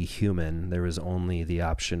to be human. There is only the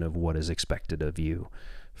option of what is expected of you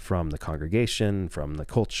from the congregation, from the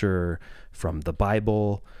culture, from the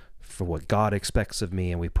Bible, for what God expects of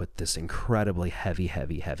me. And we put this incredibly heavy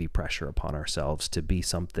pressure upon ourselves to be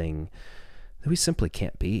something that we simply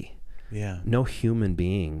can't be. Yeah. No human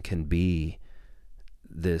being can be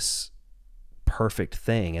this perfect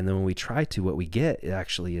thing. And then when we try to, what we get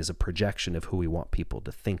actually is a projection of who we want people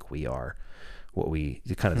to think we are.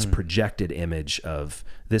 This projected image of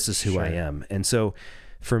this is who I am. And so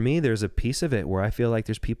for me, there's a piece of it where I feel like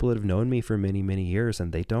there's people that have known me for many, many years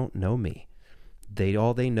and they don't know me.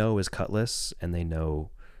 All they know is Cutlass, and they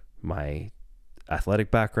know my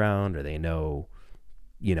athletic background, or they know,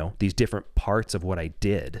 these different parts of what I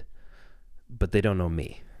did, but they don't know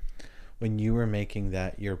me. When you were making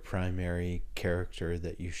that your primary character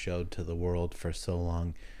that you showed to the world for so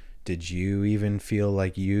long, did you even feel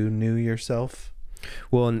like you knew yourself?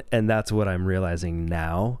 Well, and that's what I'm realizing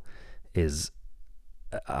now is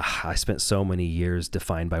I spent so many years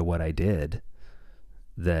defined by what I did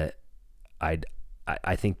that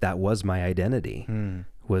I think that was my identity. And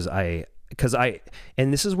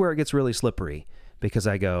this is where it gets really slippery, because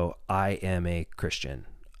I go, I am a Christian.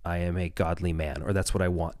 I am a godly man, or that's what I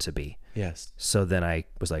want to be. Yes. So then I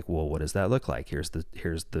was like, well, what does that look like? Here's the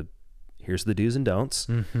do's and don'ts.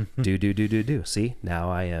 Do. See, now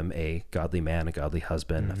I am a godly man, a godly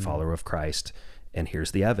husband, a follower of Christ. And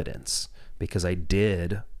here's the evidence, because I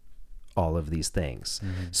did all of these things.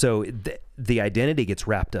 So the identity gets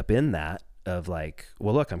wrapped up in that of like,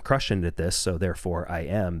 well, look, I'm crushing at this, so therefore I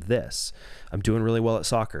am this. I'm doing really well at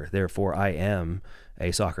soccer, therefore I am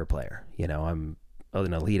a soccer player. I'm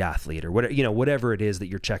an elite athlete, or whatever it is that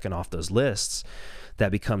you're checking off those lists, that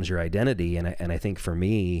becomes your identity. And I think for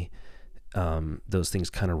me, those things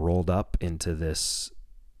kind of rolled up into this.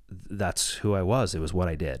 That's who I was. It was what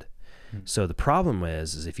I did. So the problem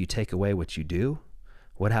is if you take away what you do,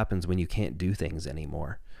 What happens when you can't do things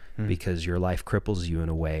anymore because your life cripples you in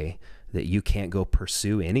a way that you can't go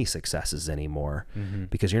pursue any successes anymore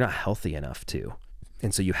because you're not healthy enough to.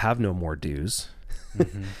 And so you have no more dues.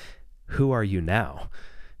 Who are you now?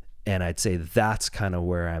 And I'd say that's kind of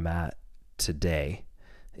where I'm at today,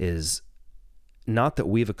 is not that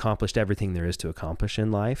we've accomplished everything there is to accomplish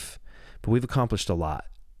in life, but we've accomplished a lot.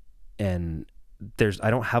 And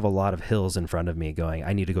I don't have a lot of hills in front of me going,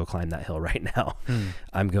 I need to go climb that hill right now.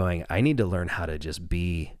 I'm going, I need to learn how to just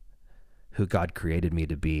be who God created me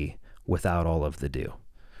to be without all of the do.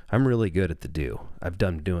 I'm really good at the do. I've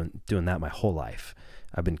done doing that my whole life.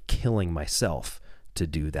 I've been killing myself to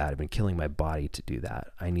do that. I've been killing my body to do that.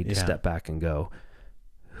 I need to step back and go,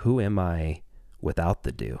 who am I without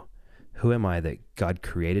the do? Who am I that God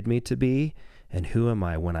created me to be? And who am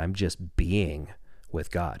I when I'm just being with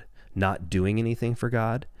God? Not doing anything for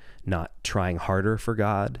God, not trying harder for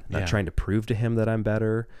God, not trying to prove to him that I'm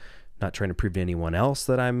better, not trying to prove to anyone else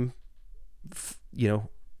that I'm,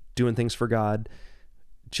 doing things for God.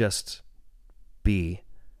 Just be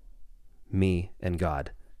me and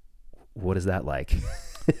God. What is that like?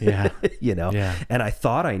 Yeah. And I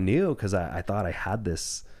thought I knew, because I thought I had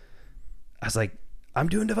this. I was like, I'm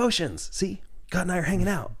doing devotions. See, God and I are hanging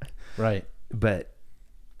out. Right. But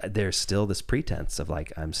there's still this pretense of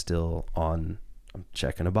like, I'm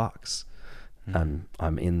checking a box. I'm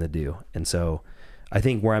in the do. And so I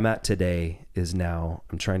think where I'm at today is now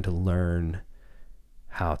I'm trying to learn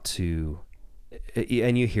how to,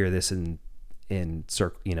 and you hear this in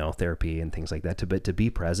therapy and things like that, to be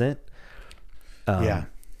present. And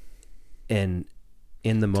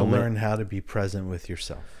in the moment, to learn how to be present with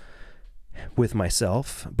yourself, with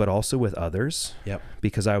myself, but also with others. Yep.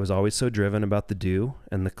 Because I was always so driven about the do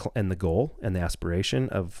and the goal and the aspiration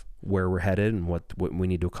of where we're headed and what we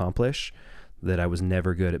need to accomplish, that I was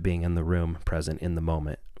never good at being in the room, present in the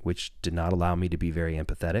moment, which did not allow me to be very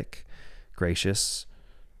empathetic, gracious,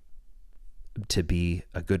 to be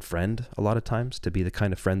a good friend a lot of times, to be the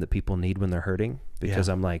kind of friend that people need when they're hurting. Because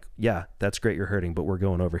I'm like, yeah, that's great you're hurting, but we're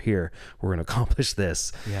going over here. We're going to accomplish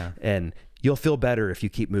this. Yeah. And you'll feel better if you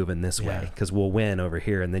keep moving this way, because we'll win over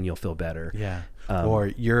here and then you'll feel better. Yeah. Or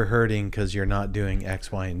you're hurting because you're not doing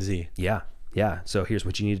X, Y, and Z. Yeah. Yeah. So here's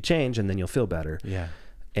what you need to change and then you'll feel better. Yeah.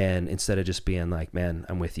 And instead of just being like, man,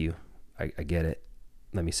 I'm with you. I get it.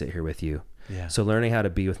 Let me sit here with you. Yeah. So learning how to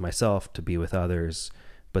be with myself, to be with others,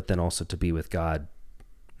 but then also to be with God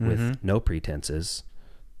with no pretenses.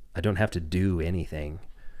 I don't have to do anything,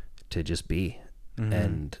 to just be.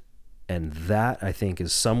 And that, I think,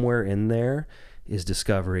 is somewhere in there, is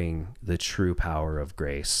discovering the true power of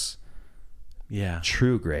grace. Yeah.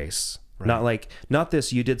 True grace. Right. Not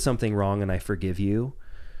this, you did something wrong and I forgive you,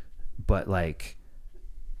 but like,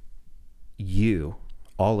 you,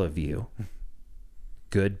 all of you,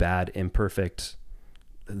 good, bad, imperfect,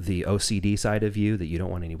 the OCD side of you that you don't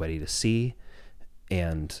want anybody to see,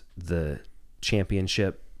 and the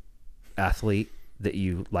championship athlete that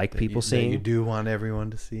you like people seeing. That you do want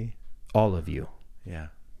everyone to see. All of you. Yeah.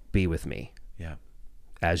 Be with me. Yeah.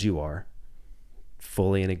 As you are,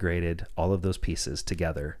 fully integrated, all of those pieces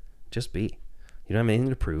together. Just be. You don't have anything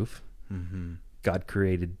to prove. God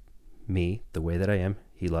created me the way that I am.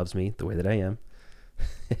 He loves me the way that I am.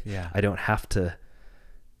 Yeah. I don't have to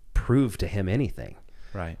prove to him anything.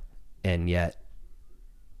 Right. And yet,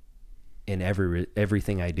 in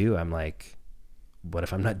everything I do, I'm like, what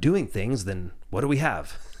if I'm not doing things? Then what do we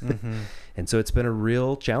have? And so it's been a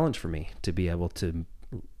real challenge for me to be able to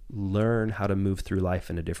learn how to move through life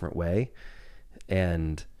in a different way.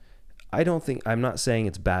 And I'm not saying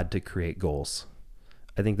it's bad to create goals.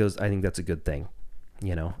 I think that's a good thing,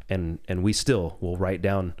 and we still will write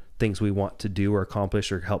down things we want to do or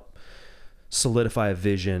accomplish or help solidify a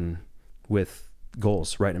vision with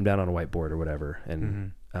goals, write them down on a whiteboard or whatever.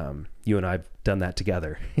 And you and I've done that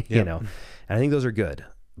together, and I think those are good.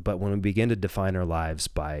 But when we begin to define our lives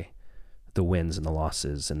by the wins and the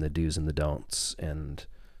losses and the do's and the don'ts, and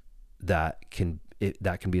that can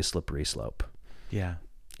be a slippery slope. Yeah.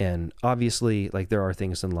 And obviously, like, there are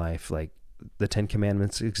things in life, like the 10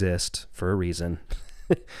 Commandments exist for a reason.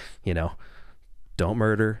 Don't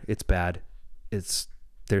murder. It's bad.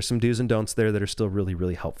 There's some do's and don'ts there that are still really,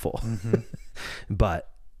 really helpful.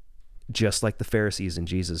 But just like the Pharisees in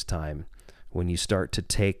Jesus' time, when you start to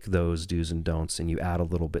take those do's and don'ts and you add a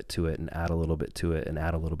little bit to it and add a little bit to it and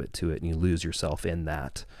add a little bit to it, and you lose yourself in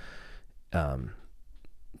that,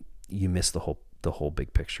 you miss the whole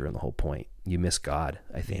big picture and the whole point. You miss God,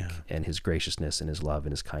 I think, and his graciousness and his love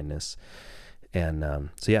and his kindness. And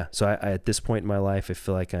so I at this point in my life, I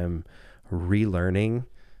feel like I'm relearning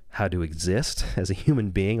how to exist as a human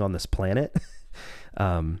being on this planet.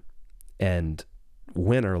 And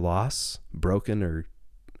win or loss, broken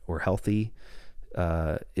or healthy,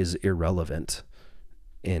 is irrelevant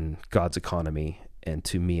in God's economy and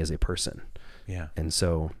to me as a person. Yeah. And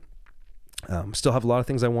so, still have a lot of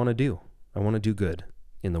things I want to do. I want to do good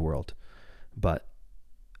in the world, but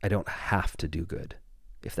I don't have to do good,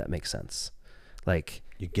 if that makes sense. Like,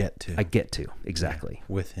 you get to. I get to, exactly. Yeah,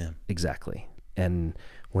 with him. Exactly. And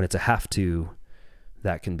when it's a have to,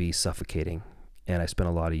 that can be suffocating. And I spent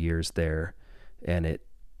a lot of years there, and it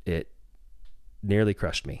nearly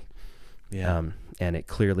crushed me. Yeah. And it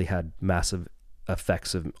clearly had massive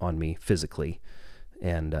effects on me physically.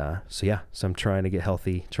 And so I'm trying to get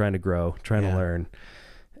healthy, trying to grow, trying to learn.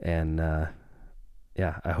 And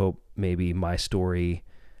I hope maybe my story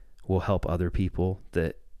will help other people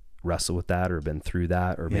that wrestle with that or been through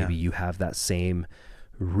that, or maybe you have that same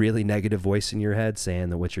really negative voice in your head saying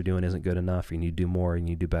that what you're doing isn't good enough, you need to do more and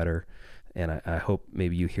you do better. And I hope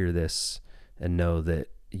maybe you hear this and know that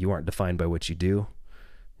you aren't defined by what you do.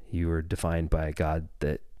 You are defined by a God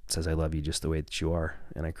that says, I love you just the way that you are,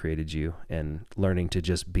 and I created you. And learning to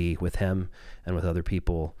just be with him and with other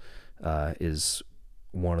people is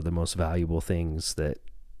one of the most valuable things that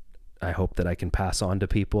I hope that I can pass on to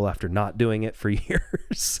people after not doing it for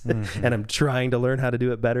years. Mm-hmm. And I'm trying to learn how to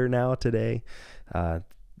do it better now today.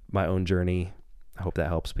 My own journey. I hope that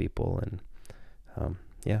helps people. And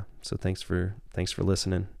so thanks for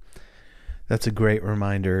listening. That's a great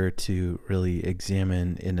reminder to really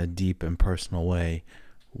examine in a deep and personal way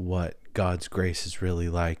what God's grace is really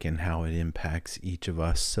like and how it impacts each of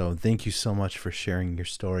us. So thank you so much for sharing your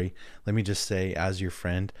story. Let me just say, as your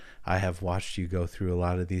friend, I have watched you go through a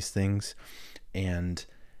lot of these things, and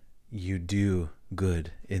you do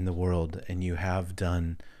good in the world, and you have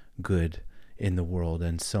done good in the world,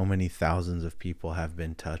 and so many thousands of people have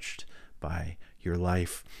been touched by your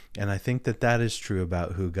life. And I think that is true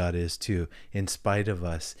about who God is too. In spite of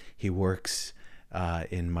us, he works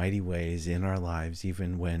in mighty ways in our lives,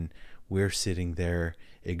 even when we're sitting there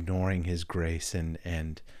ignoring his grace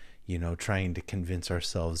and trying to convince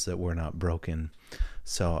ourselves that we're not broken.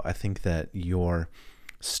 So I think that your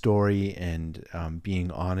story and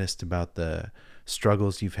being honest about the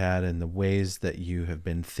struggles you've had and the ways that you have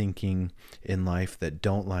been thinking in life that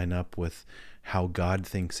don't line up with how God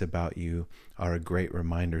thinks about you are a great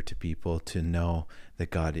reminder to people to know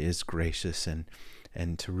that God is gracious,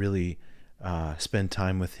 and to really spend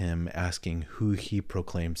time with him, asking who he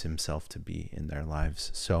proclaims himself to be in their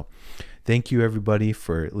lives. So thank you, everybody,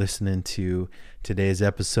 for listening to today's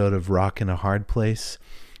episode of Rock in a Hard Place.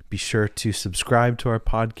 Be sure to subscribe to our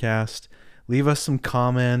podcast. Leave us some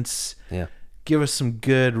comments. Yeah. Give us some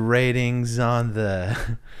good ratings on the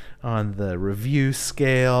review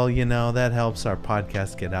scale. That helps our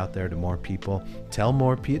podcast get out there to more people.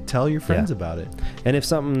 Tell your friends about it. And if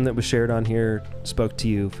something that was shared on here spoke to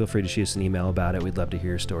you, feel free to shoot us an email about it. We'd love to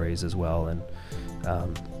hear your stories as well. And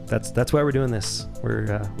that's why we're doing this.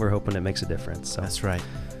 We're hoping it makes a difference. So that's right.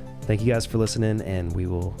 Thank you guys for listening, and we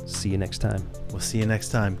will see you next time. We'll see you next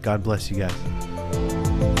time. God bless you guys.